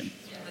contribution.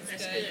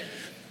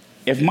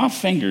 If my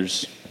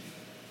fingers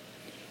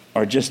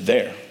are just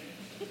there,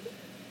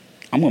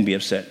 I'm going to be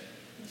upset.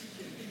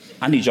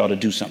 I need y'all to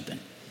do something.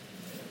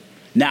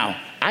 Now,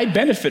 I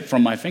benefit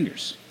from my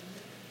fingers,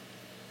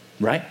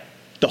 right?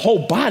 The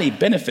whole body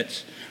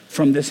benefits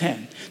from this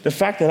hand. The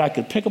fact that I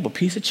could pick up a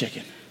piece of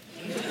chicken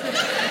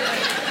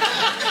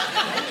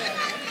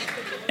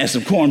and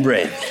some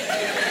cornbread.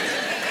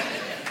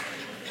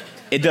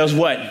 It does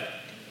what?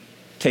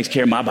 Takes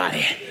care of my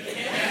body.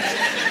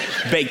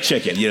 Baked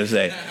chicken, you know what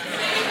I'm saying?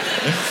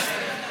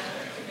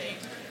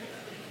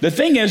 The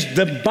thing is,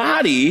 the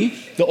body,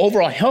 the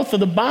overall health of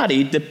the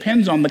body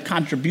depends on the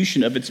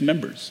contribution of its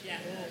members. Yeah.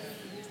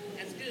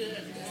 That's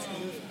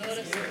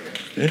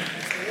good.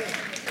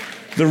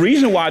 The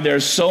reason why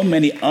there's so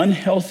many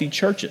unhealthy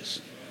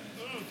churches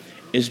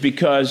is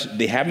because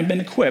they haven't been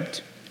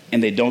equipped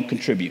and they don't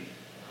contribute.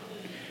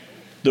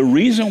 The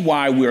reason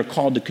why we're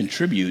called to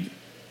contribute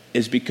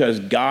is because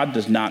God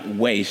does not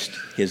waste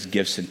his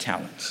gifts and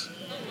talents.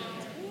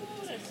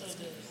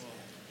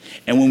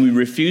 And when we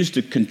refuse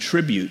to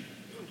contribute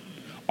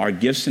our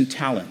gifts and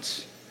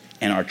talents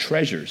and our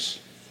treasures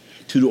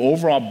to the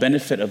overall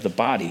benefit of the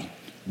body,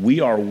 we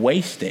are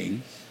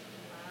wasting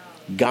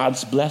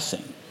God's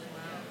blessing.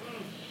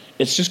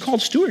 It's just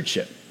called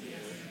stewardship.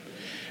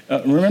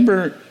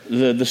 Remember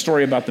the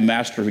story about the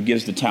master who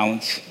gives the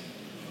talents,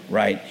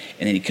 right?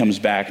 And then he comes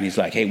back and he's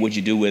like, hey, what'd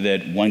you do with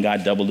it? One guy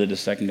doubled it, the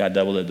second guy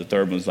doubled it, the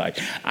third one's like,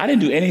 I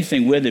didn't do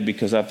anything with it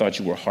because I thought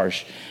you were a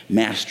harsh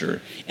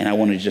master and I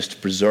wanted just to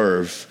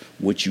preserve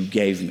what you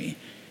gave me.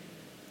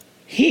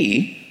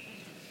 He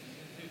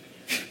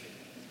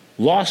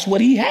lost what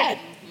he had,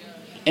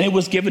 and it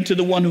was given to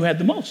the one who had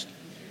the most.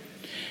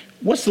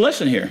 What's the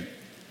lesson here?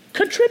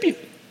 Contribute.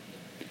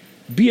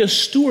 Be a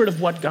steward of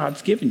what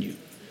God's given you.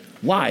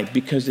 Why?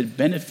 Because it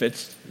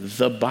benefits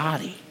the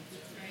body.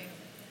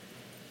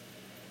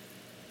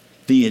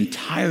 The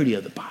entirety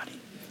of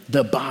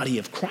the body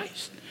of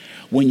Christ.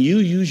 When you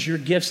use your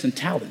gifts and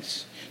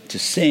talents to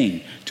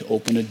sing, to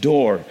open a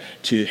door,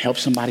 to help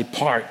somebody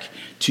park,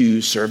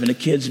 to serve in a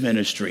kids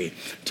ministry,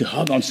 to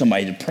hug on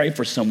somebody, to pray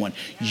for someone,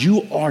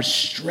 you are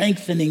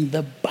strengthening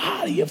the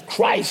body of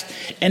Christ.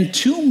 And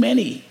too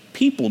many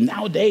people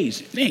nowadays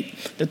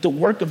think that the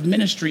work of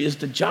ministry is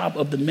the job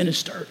of the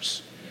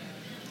ministers.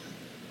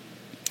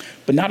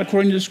 But not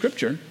according to the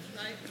scripture.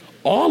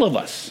 All of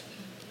us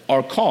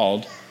are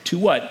called to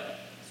what?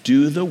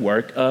 Do the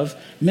work of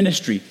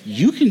ministry.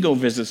 You can go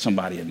visit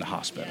somebody in the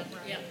hospital.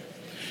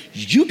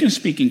 You can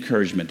speak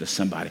encouragement to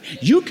somebody.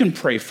 You can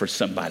pray for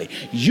somebody.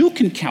 You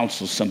can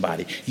counsel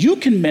somebody. You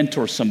can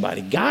mentor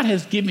somebody. God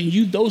has given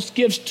you those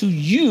gifts to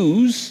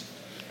use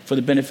for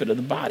the benefit of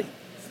the body.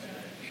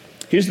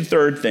 Here's the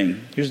third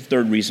thing. Here's the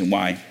third reason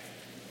why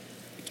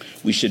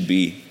we should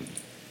be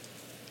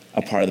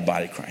a part of the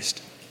body of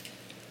Christ.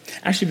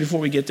 Actually, before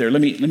we get there,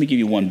 let me give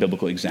you one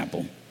biblical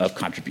example of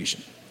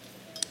contribution.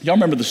 Y'all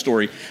remember the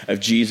story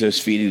of Jesus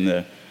feeding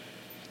the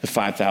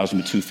 5,000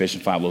 with 2 fish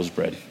and 5 loaves of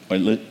bread?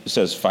 It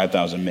says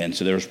 5,000 men,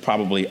 so there was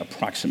probably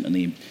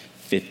approximately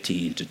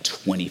 15 to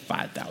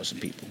 25,000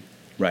 people,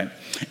 right?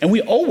 And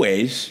we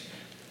always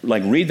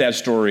read that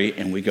story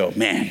and we go,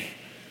 man,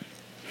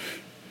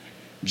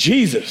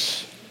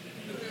 Jesus,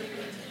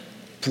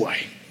 boy,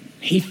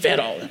 he fed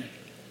all of them.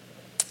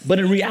 But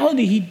in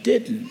reality, he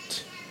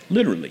didn't,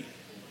 literally.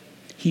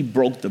 He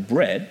broke the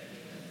bread,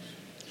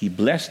 he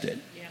blessed it,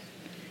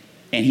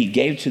 and he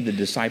gave to the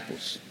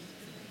disciples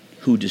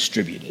who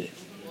distributed it.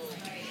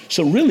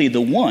 So really the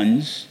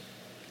ones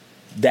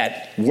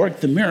that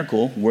worked the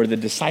miracle were the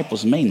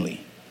disciples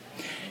mainly.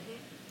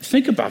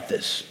 Think about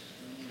this.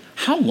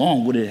 How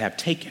long would it have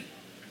taken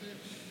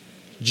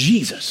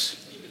Jesus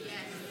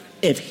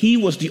if he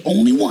was the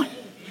only one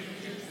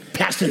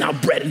passing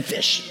out bread and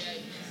fish?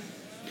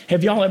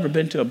 Have y'all ever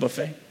been to a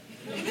buffet?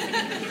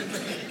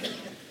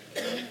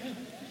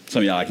 Some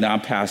of y'all are like, no,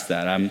 I'm past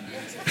that. I'm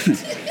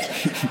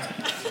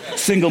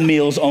single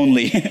meals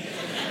only.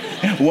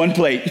 One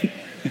plate.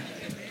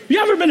 You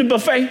ever been to a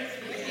buffet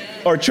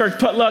or church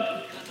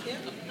potluck?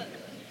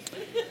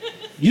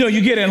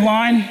 You get in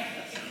line,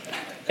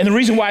 and the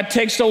reason why it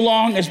takes so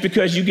long is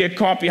because you get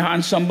caught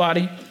behind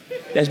somebody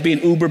that's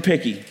being uber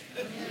picky.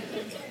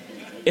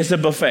 It's a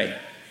buffet.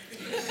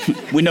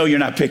 We know you're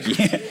not picky.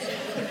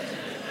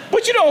 But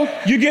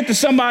But you get to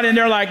somebody and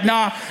they're like,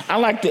 nah, I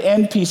like the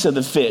end piece of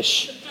the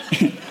fish.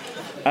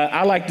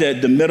 I like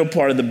the middle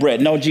part of the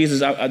bread. No,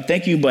 Jesus, I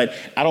thank you, but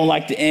I don't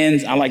like the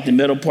ends. I like the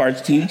middle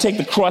parts. Can you take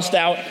the crust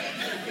out?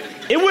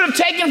 It would have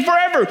taken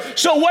forever.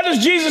 So what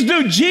does Jesus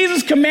do?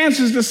 Jesus commands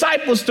his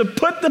disciples to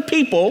put the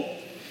people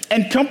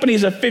in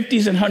companies of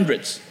 50s and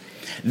 100s.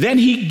 Then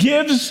he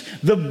gives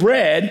the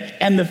bread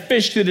and the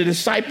fish to the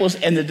disciples,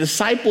 and the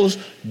disciples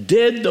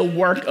did the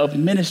work of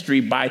ministry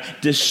by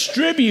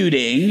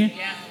distributing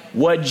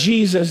what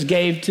Jesus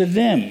gave to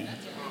them.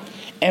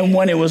 And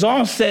when it was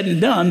all said and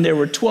done, there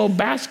were 12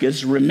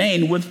 baskets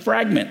remained with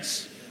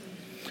fragments.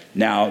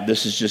 Now,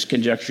 this is just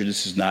conjecture.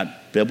 This is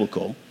not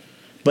biblical.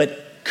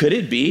 But could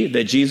it be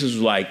that Jesus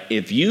was like,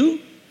 if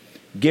you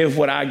give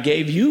what I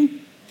gave you,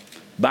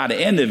 by the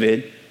end of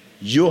it,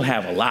 you'll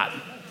have a lot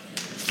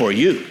for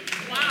you.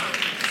 Wow.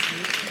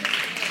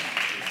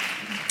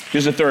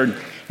 Here's the third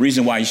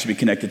reason why you should be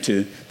connected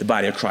to the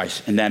body of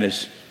Christ, and that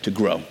is to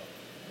grow.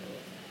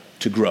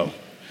 To grow.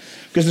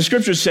 Because the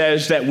scripture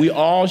says that we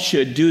all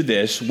should do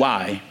this.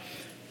 Why?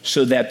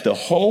 So that the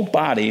whole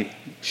body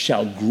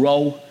shall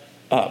grow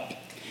up.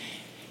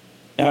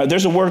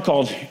 There's a word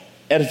called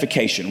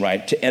edification,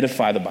 right? To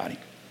edify the body.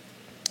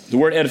 The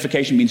word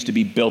edification means to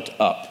be built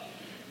up.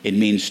 It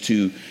means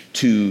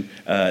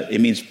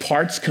it means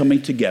parts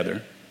coming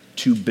together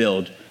to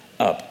build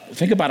up.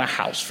 Think about a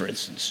house, for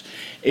instance.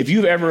 If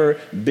you've ever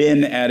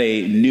been at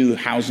a new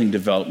housing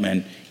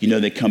development,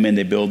 they come in,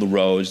 they build the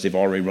roads, they've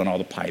already run all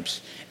the pipes.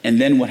 And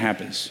then what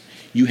happens?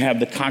 You have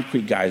the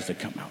concrete guys that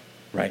come out,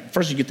 right?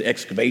 First you get the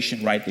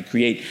excavation, right? They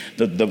create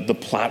the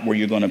plot where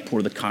you're going to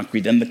pour the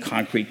concrete. Then the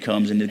concrete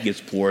comes and it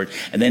gets poured.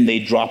 And then they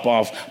drop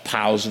off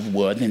piles of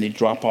wood. And then they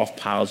drop off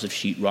piles of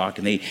sheetrock.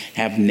 And they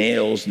have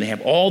nails. And they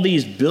have all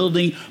these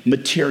building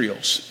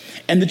materials.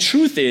 And the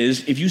truth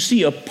is, if you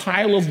see a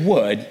pile of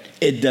wood,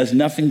 it does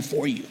nothing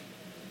for you.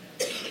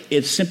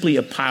 It's simply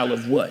a pile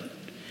of wood.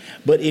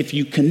 But if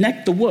you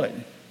connect the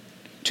wood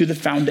to the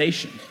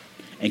foundation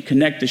and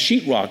connect the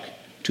sheetrock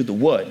to the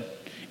wood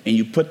and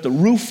you put the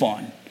roof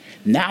on,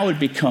 now it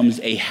becomes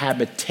a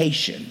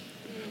habitation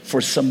for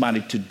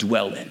somebody to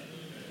dwell in.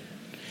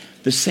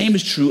 The same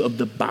is true of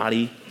the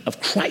body of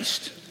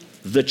Christ,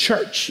 the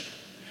church.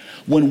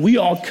 When we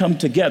all come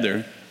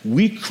together,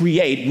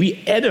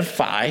 we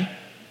edify,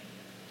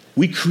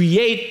 we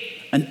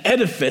create an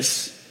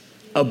edifice,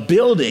 a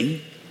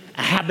building,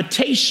 a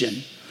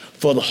habitation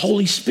for the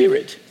Holy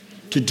Spirit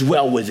to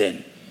dwell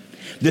within.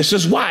 This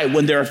is why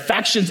when there are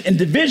factions and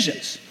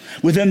divisions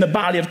within the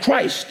body of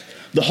Christ,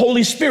 the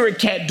Holy Spirit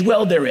can't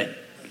dwell therein.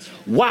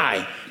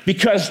 Why?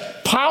 Because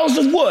piles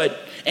of wood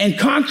and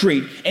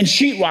concrete and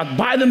sheetrock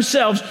by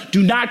themselves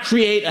do not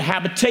create a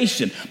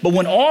habitation. But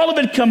when all of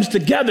it comes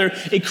together,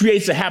 it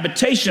creates a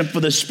habitation for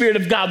the Spirit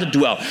of God to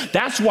dwell.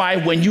 That's why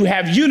when you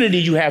have unity,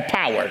 you have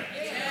power.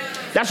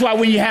 That's why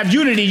when you have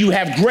unity, you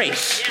have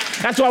grace.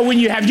 That's why when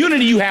you have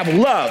unity, you have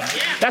love.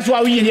 That's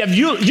why when you have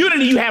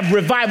unity, you have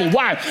revival.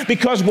 Why?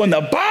 Because when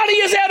the body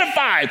is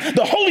edified,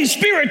 the Holy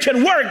Spirit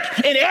can work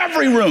in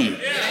every room.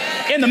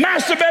 In the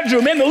master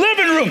bedroom, in the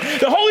living room.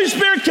 The Holy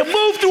Spirit can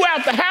move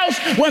throughout the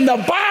house when the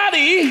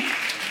body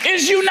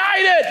is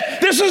united.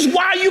 This is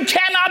why you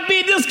cannot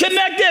be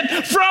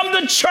disconnected from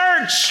the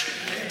church.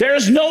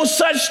 There's no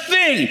such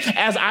thing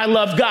as I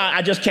love God,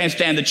 I just can't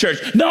stand the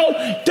church.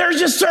 No, there's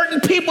just certain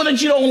people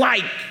that you don't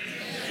like.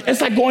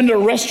 It's like going to a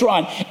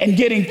restaurant and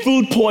getting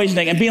food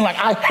poisoning and being like,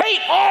 I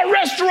hate all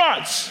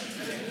restaurants,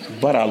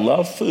 but I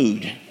love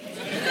food.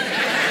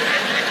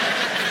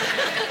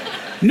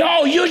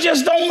 No, you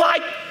just don't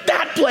like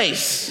that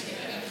place.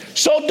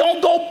 So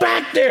don't go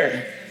back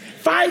there.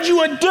 Find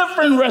you a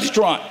different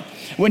restaurant.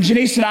 When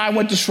Janice and I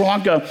went to Sri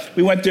Lanka,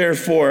 we went there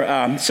for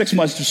 6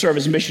 months to serve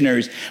as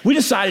missionaries. We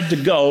decided to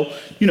go,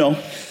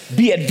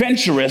 be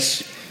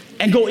adventurous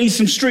and go eat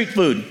some street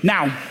food.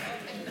 Now,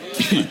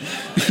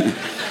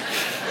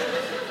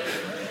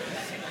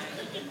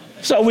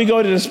 so we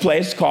go to this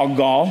place called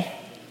Gaul,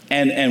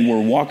 and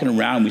we're walking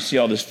around, and we see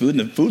all this food, and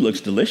the food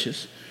looks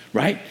delicious,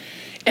 right?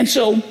 And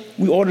so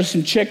we order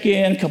some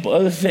chicken, a couple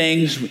other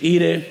things, we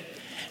eat it,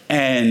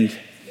 and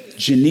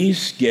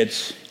Janice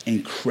gets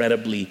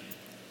incredibly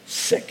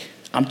sick.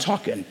 I'm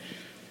talking,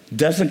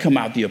 doesn't come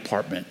out the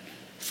apartment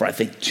for, I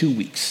think, 2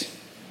 weeks.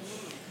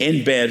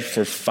 In bed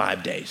for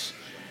 5 days.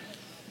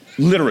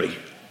 Literally,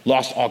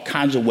 lost all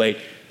kinds of weight.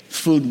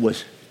 Food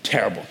was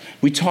terrible.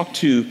 We talked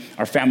to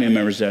our family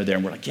members that are there,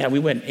 and we're like, yeah, we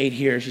went and ate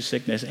here. She's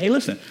sick. And they said, hey,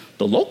 listen,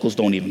 the locals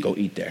don't even go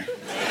eat there.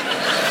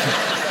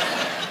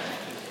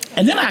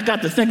 And then I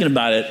got to thinking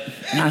about it,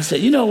 and I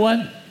said, you know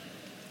what?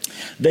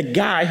 The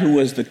guy who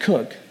was the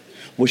cook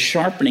was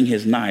sharpening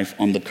his knife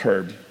on the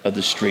curb of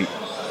the street.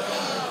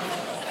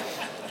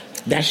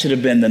 That should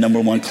have been the number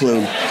one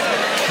clue.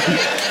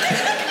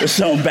 If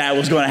something bad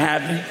was going to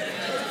happen.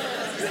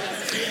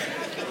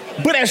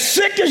 But as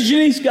sick as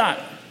Janice got,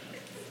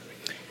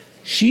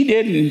 she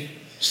didn't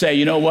say,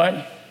 you know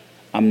what?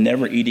 I'm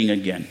never eating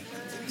again.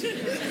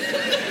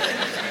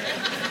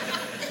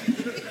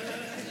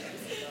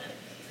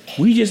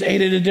 We just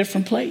ate at a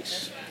different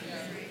place.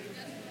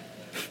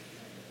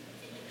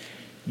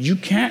 You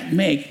can't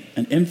make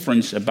an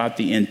inference about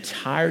the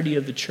entirety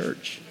of the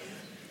church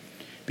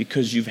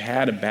because you've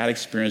had a bad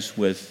experience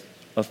with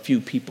a few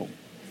people.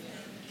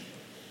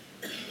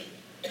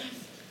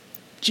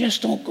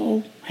 Just don't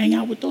go hang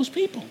out with those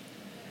people.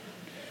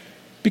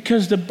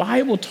 Because the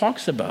Bible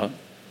talks about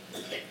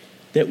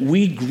that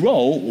we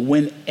grow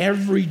when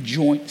every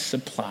joint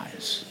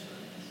supplies.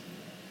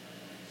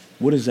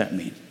 What does that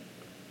mean?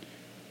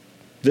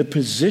 The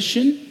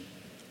position,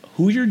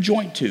 who you're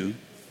joint to,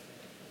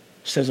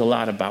 says a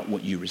lot about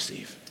what you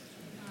receive.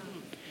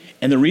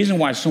 And the reason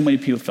why so many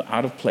people feel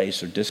out of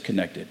place or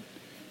disconnected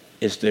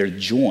is they're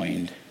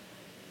joined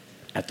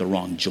at the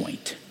wrong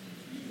joint.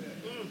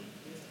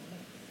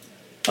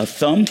 A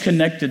thumb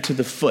connected to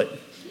the foot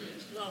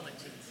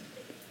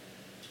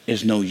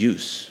is no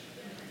use.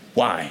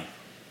 Why?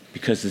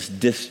 Because it's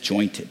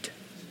disjointed.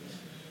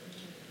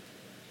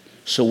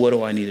 So what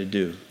do I need to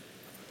do?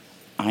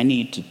 I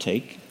need to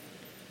take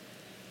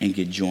and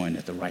get joined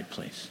at the right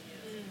place.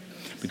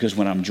 Because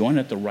when I'm joined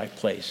at the right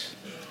place,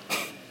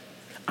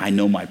 I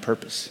know my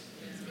purpose.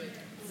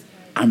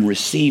 I'm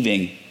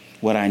receiving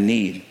what I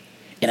need,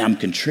 and I'm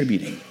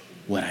contributing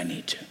what I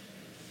need to.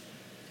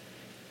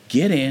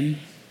 Get in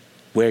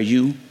where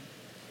you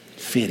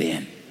fit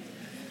in.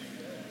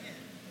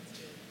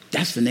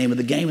 That's the name of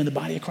the game in the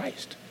body of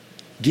Christ.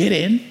 Get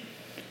in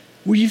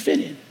where you fit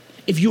in.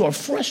 If you are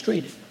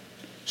frustrated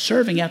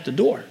serving at the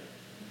door,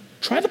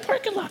 try the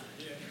parking lot.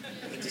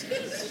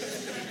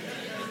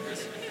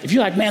 If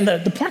you're like, man,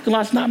 the parking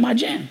lot's not my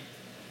jam,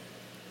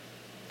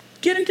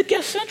 get into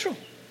Guest Central.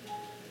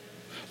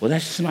 Well,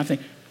 that's just my thing.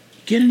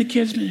 Get into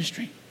kids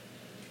ministry.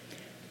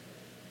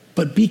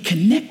 But be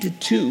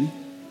connected to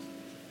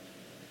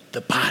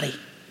the body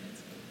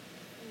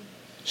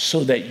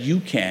so that you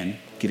can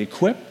get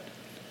equipped,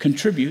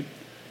 contribute,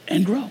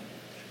 and grow.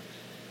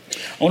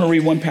 I want to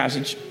read one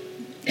passage,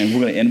 and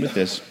we're going to end with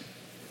this.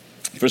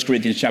 1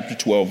 Corinthians chapter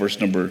 12, verse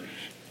number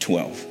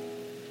 12.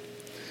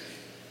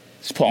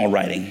 It's Paul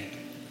writing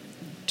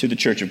to the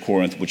church of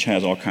Corinth, which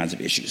has all kinds of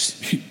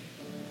issues.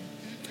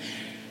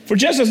 For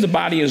just as the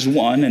body is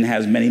one and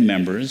has many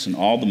members, and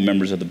all the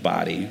members of the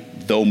body,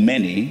 though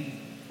many,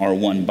 are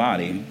one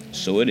body,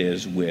 so it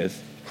is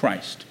with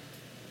Christ.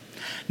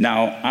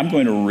 Now, I'm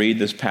going to read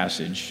this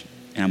passage,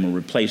 and I'm going to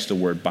replace the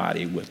word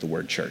body with the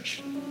word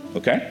church.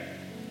 Okay?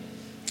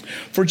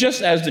 For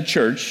just as the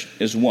church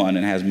is one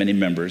and has many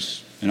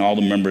members, and all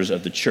the members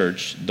of the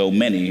church, though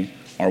many,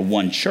 are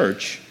one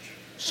church,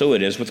 so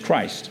it is with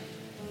Christ.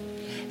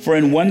 For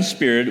in one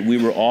Spirit we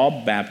were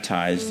all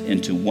baptized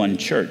into one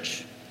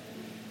church,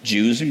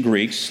 Jews and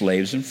Greeks,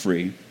 slaves and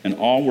free, and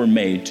all were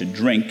made to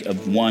drink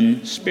of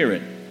one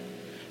Spirit.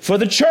 For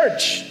the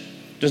church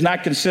does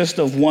not consist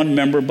of one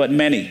member but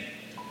many.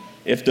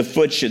 If the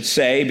foot should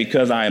say,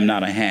 because I am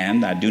not a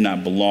hand, I do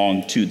not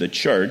belong to the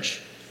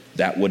church,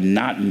 that would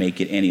not make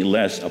it any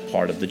less a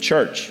part of the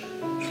church.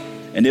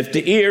 And if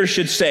the ear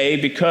should say,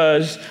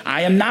 because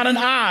I am not an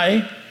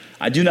eye,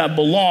 I do not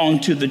belong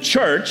to the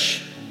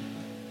church,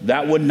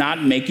 that would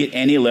not make it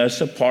any less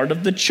a part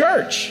of the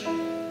church.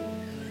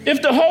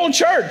 If the whole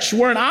church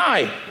were an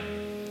eye,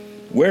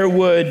 where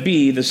would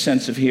be the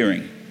sense of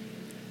hearing?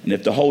 And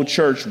if the whole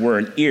church were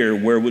an ear,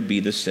 where would be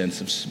the sense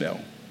of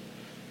smell?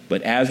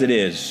 But as it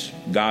is,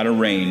 God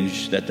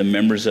arranged that the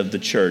members of the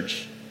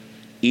church,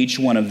 each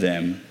one of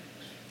them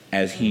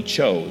as he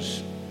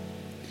chose.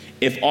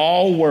 If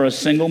all were a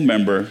single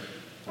member,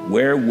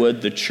 where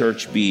would the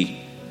church be?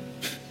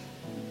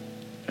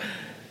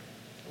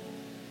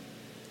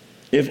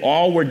 If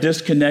all were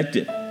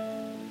disconnected,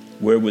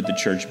 where would the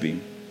church be?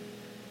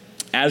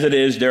 As it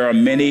is, there are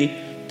many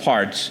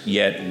parts,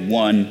 yet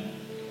one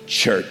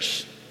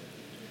church.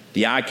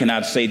 The eye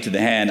cannot say to the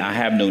hand, I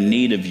have no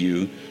need of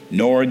you,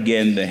 nor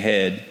again the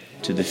head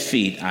to the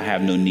feet, I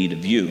have no need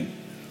of you.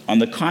 On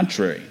the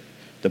contrary,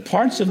 the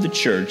parts of the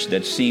church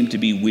that seem to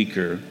be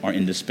weaker are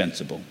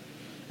indispensable.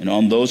 And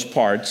on those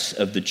parts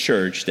of the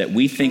church that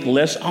we think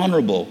less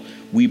honorable,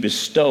 we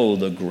bestow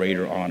the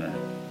greater honor.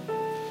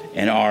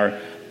 And our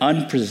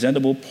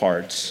unpresentable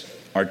parts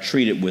are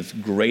treated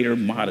with greater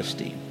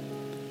modesty,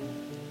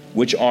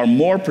 which our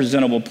more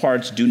presentable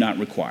parts do not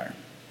require.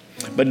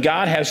 But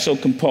God has so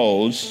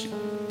composed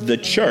the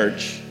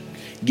church,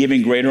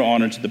 giving greater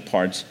honor to the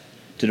part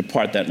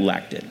that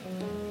lacked it,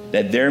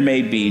 that there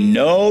may be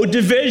no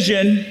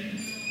division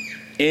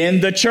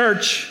in the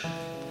church,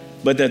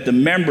 but that the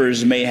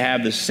members may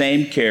have the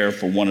same care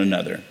for one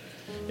another.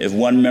 If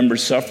one member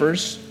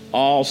suffers,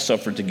 all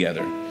suffer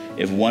together.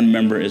 If one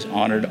member is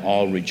honored,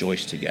 all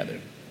rejoice together.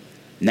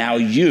 Now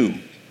you,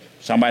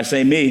 somebody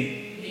say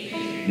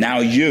me. Now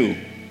you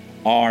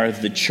are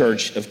the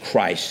church of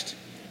Christ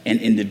and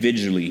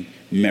individually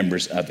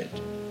members of it.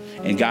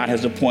 And God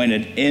has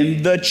appointed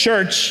in the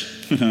church,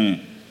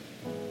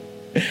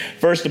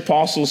 first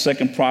apostles,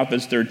 second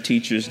prophets, third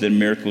teachers, then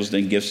miracles,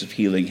 then gifts of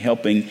healing,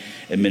 helping,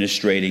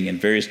 administrating, and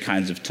various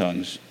kinds of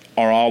tongues.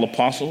 Are all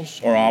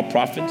apostles? Are all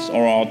prophets?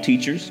 Are all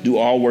teachers? Do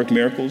all work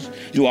miracles?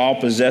 Do all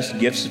possess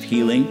gifts of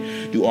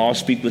healing? Do all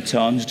speak with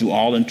tongues? Do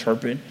all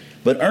interpret?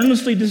 But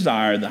earnestly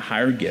desire the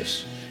higher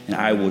gifts, and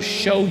I will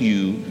show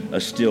you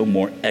a still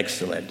more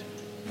excellent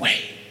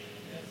way.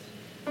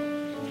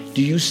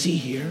 Do you see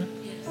here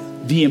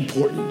the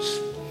importance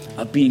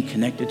of being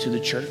connected to the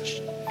church?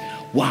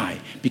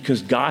 Why?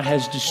 Because God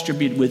has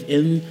distributed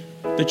within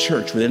the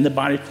church, within the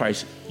body of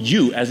Christ,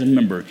 you as a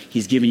member,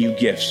 he's given you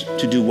gifts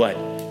to do what?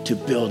 To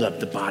build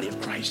up the body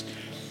of Christ.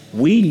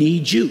 We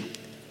need you.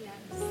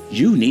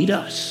 You need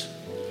us.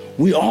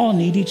 We all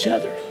need each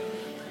other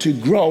to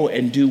grow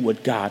and do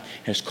what God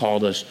has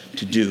called us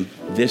to do.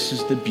 This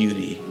is the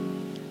beauty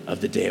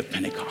of the day of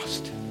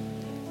Pentecost.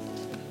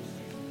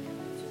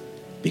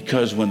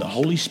 Because when the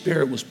Holy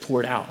Spirit was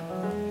poured out,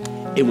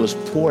 it was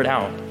poured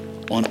out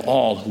on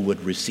all who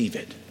would receive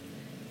it.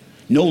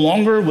 No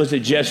longer was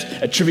it just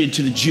attributed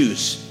to the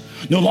Jews.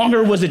 No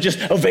longer was it just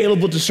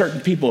available to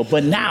certain people,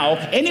 but now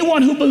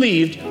anyone who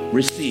believed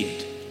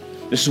received.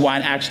 This is why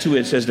in Acts 2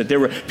 it says that there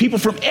were people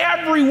from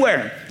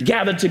everywhere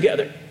gathered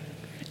together,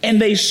 and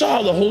they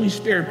saw the Holy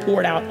Spirit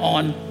poured out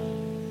on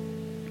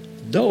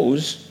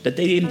those that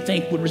they didn't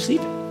think would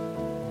receive it.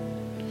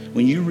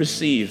 When you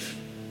receive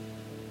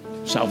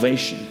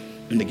salvation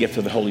and the gift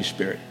of the Holy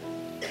Spirit,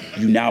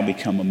 you now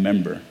become a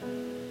member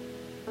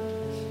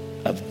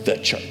of the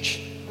church.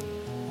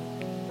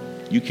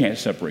 You can't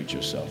separate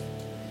yourself.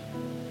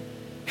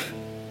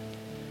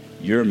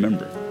 You're a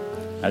member.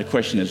 Now the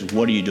question is,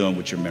 what are you doing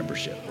with your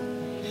membership?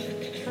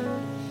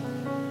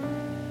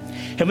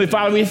 Heavenly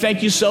Father, we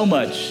thank you so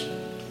much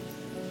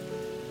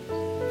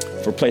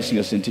for placing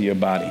us into your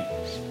body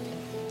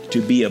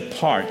to be a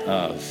part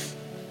of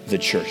the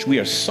church. We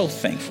are so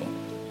thankful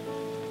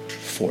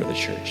for the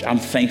church. I'm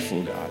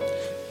thankful, God,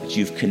 that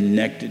you've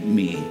connected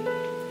me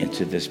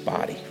into this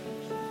body.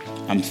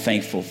 I'm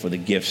thankful for the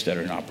gifts that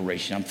are in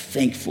operation. I'm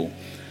thankful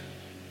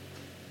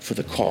for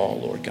the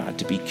call, Lord God,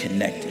 to be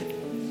connected.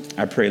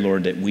 I pray,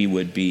 Lord, that we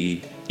would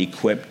be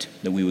equipped,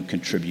 that we would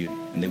contribute,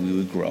 and that we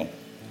would grow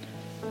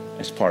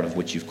as part of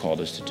what you've called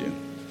us to do.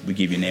 We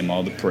give your name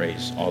all the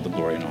praise, all the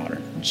glory and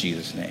honor. In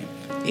Jesus' name,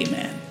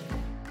 amen.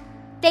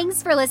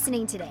 Thanks for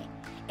listening today.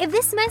 If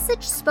this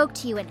message spoke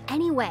to you in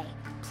any way,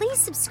 please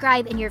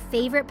subscribe in your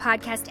favorite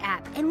podcast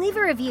app and leave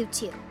a review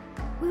too.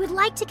 We would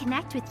like to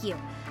connect with you.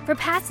 For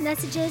past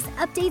messages,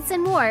 updates,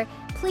 and more,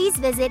 please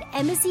visit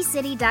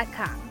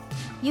embassycity.com.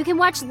 You can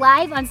watch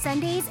live on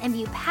Sundays and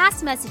view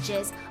past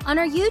messages on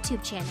our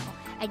YouTube channel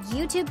at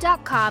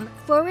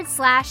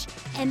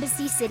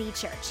youtube.com/Embassy City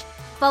Church.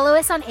 Follow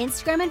us on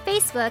Instagram and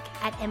Facebook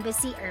at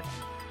Embassy Urban.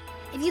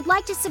 If you'd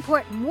like to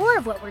support more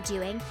of what we're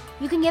doing,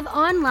 you can give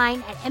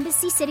online at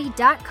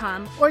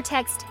embassycity.com or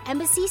text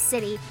Embassy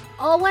City,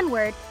 all one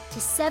word, to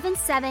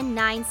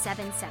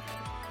 77977.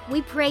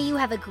 We pray you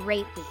have a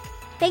great week.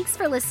 Thanks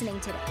for listening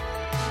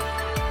today.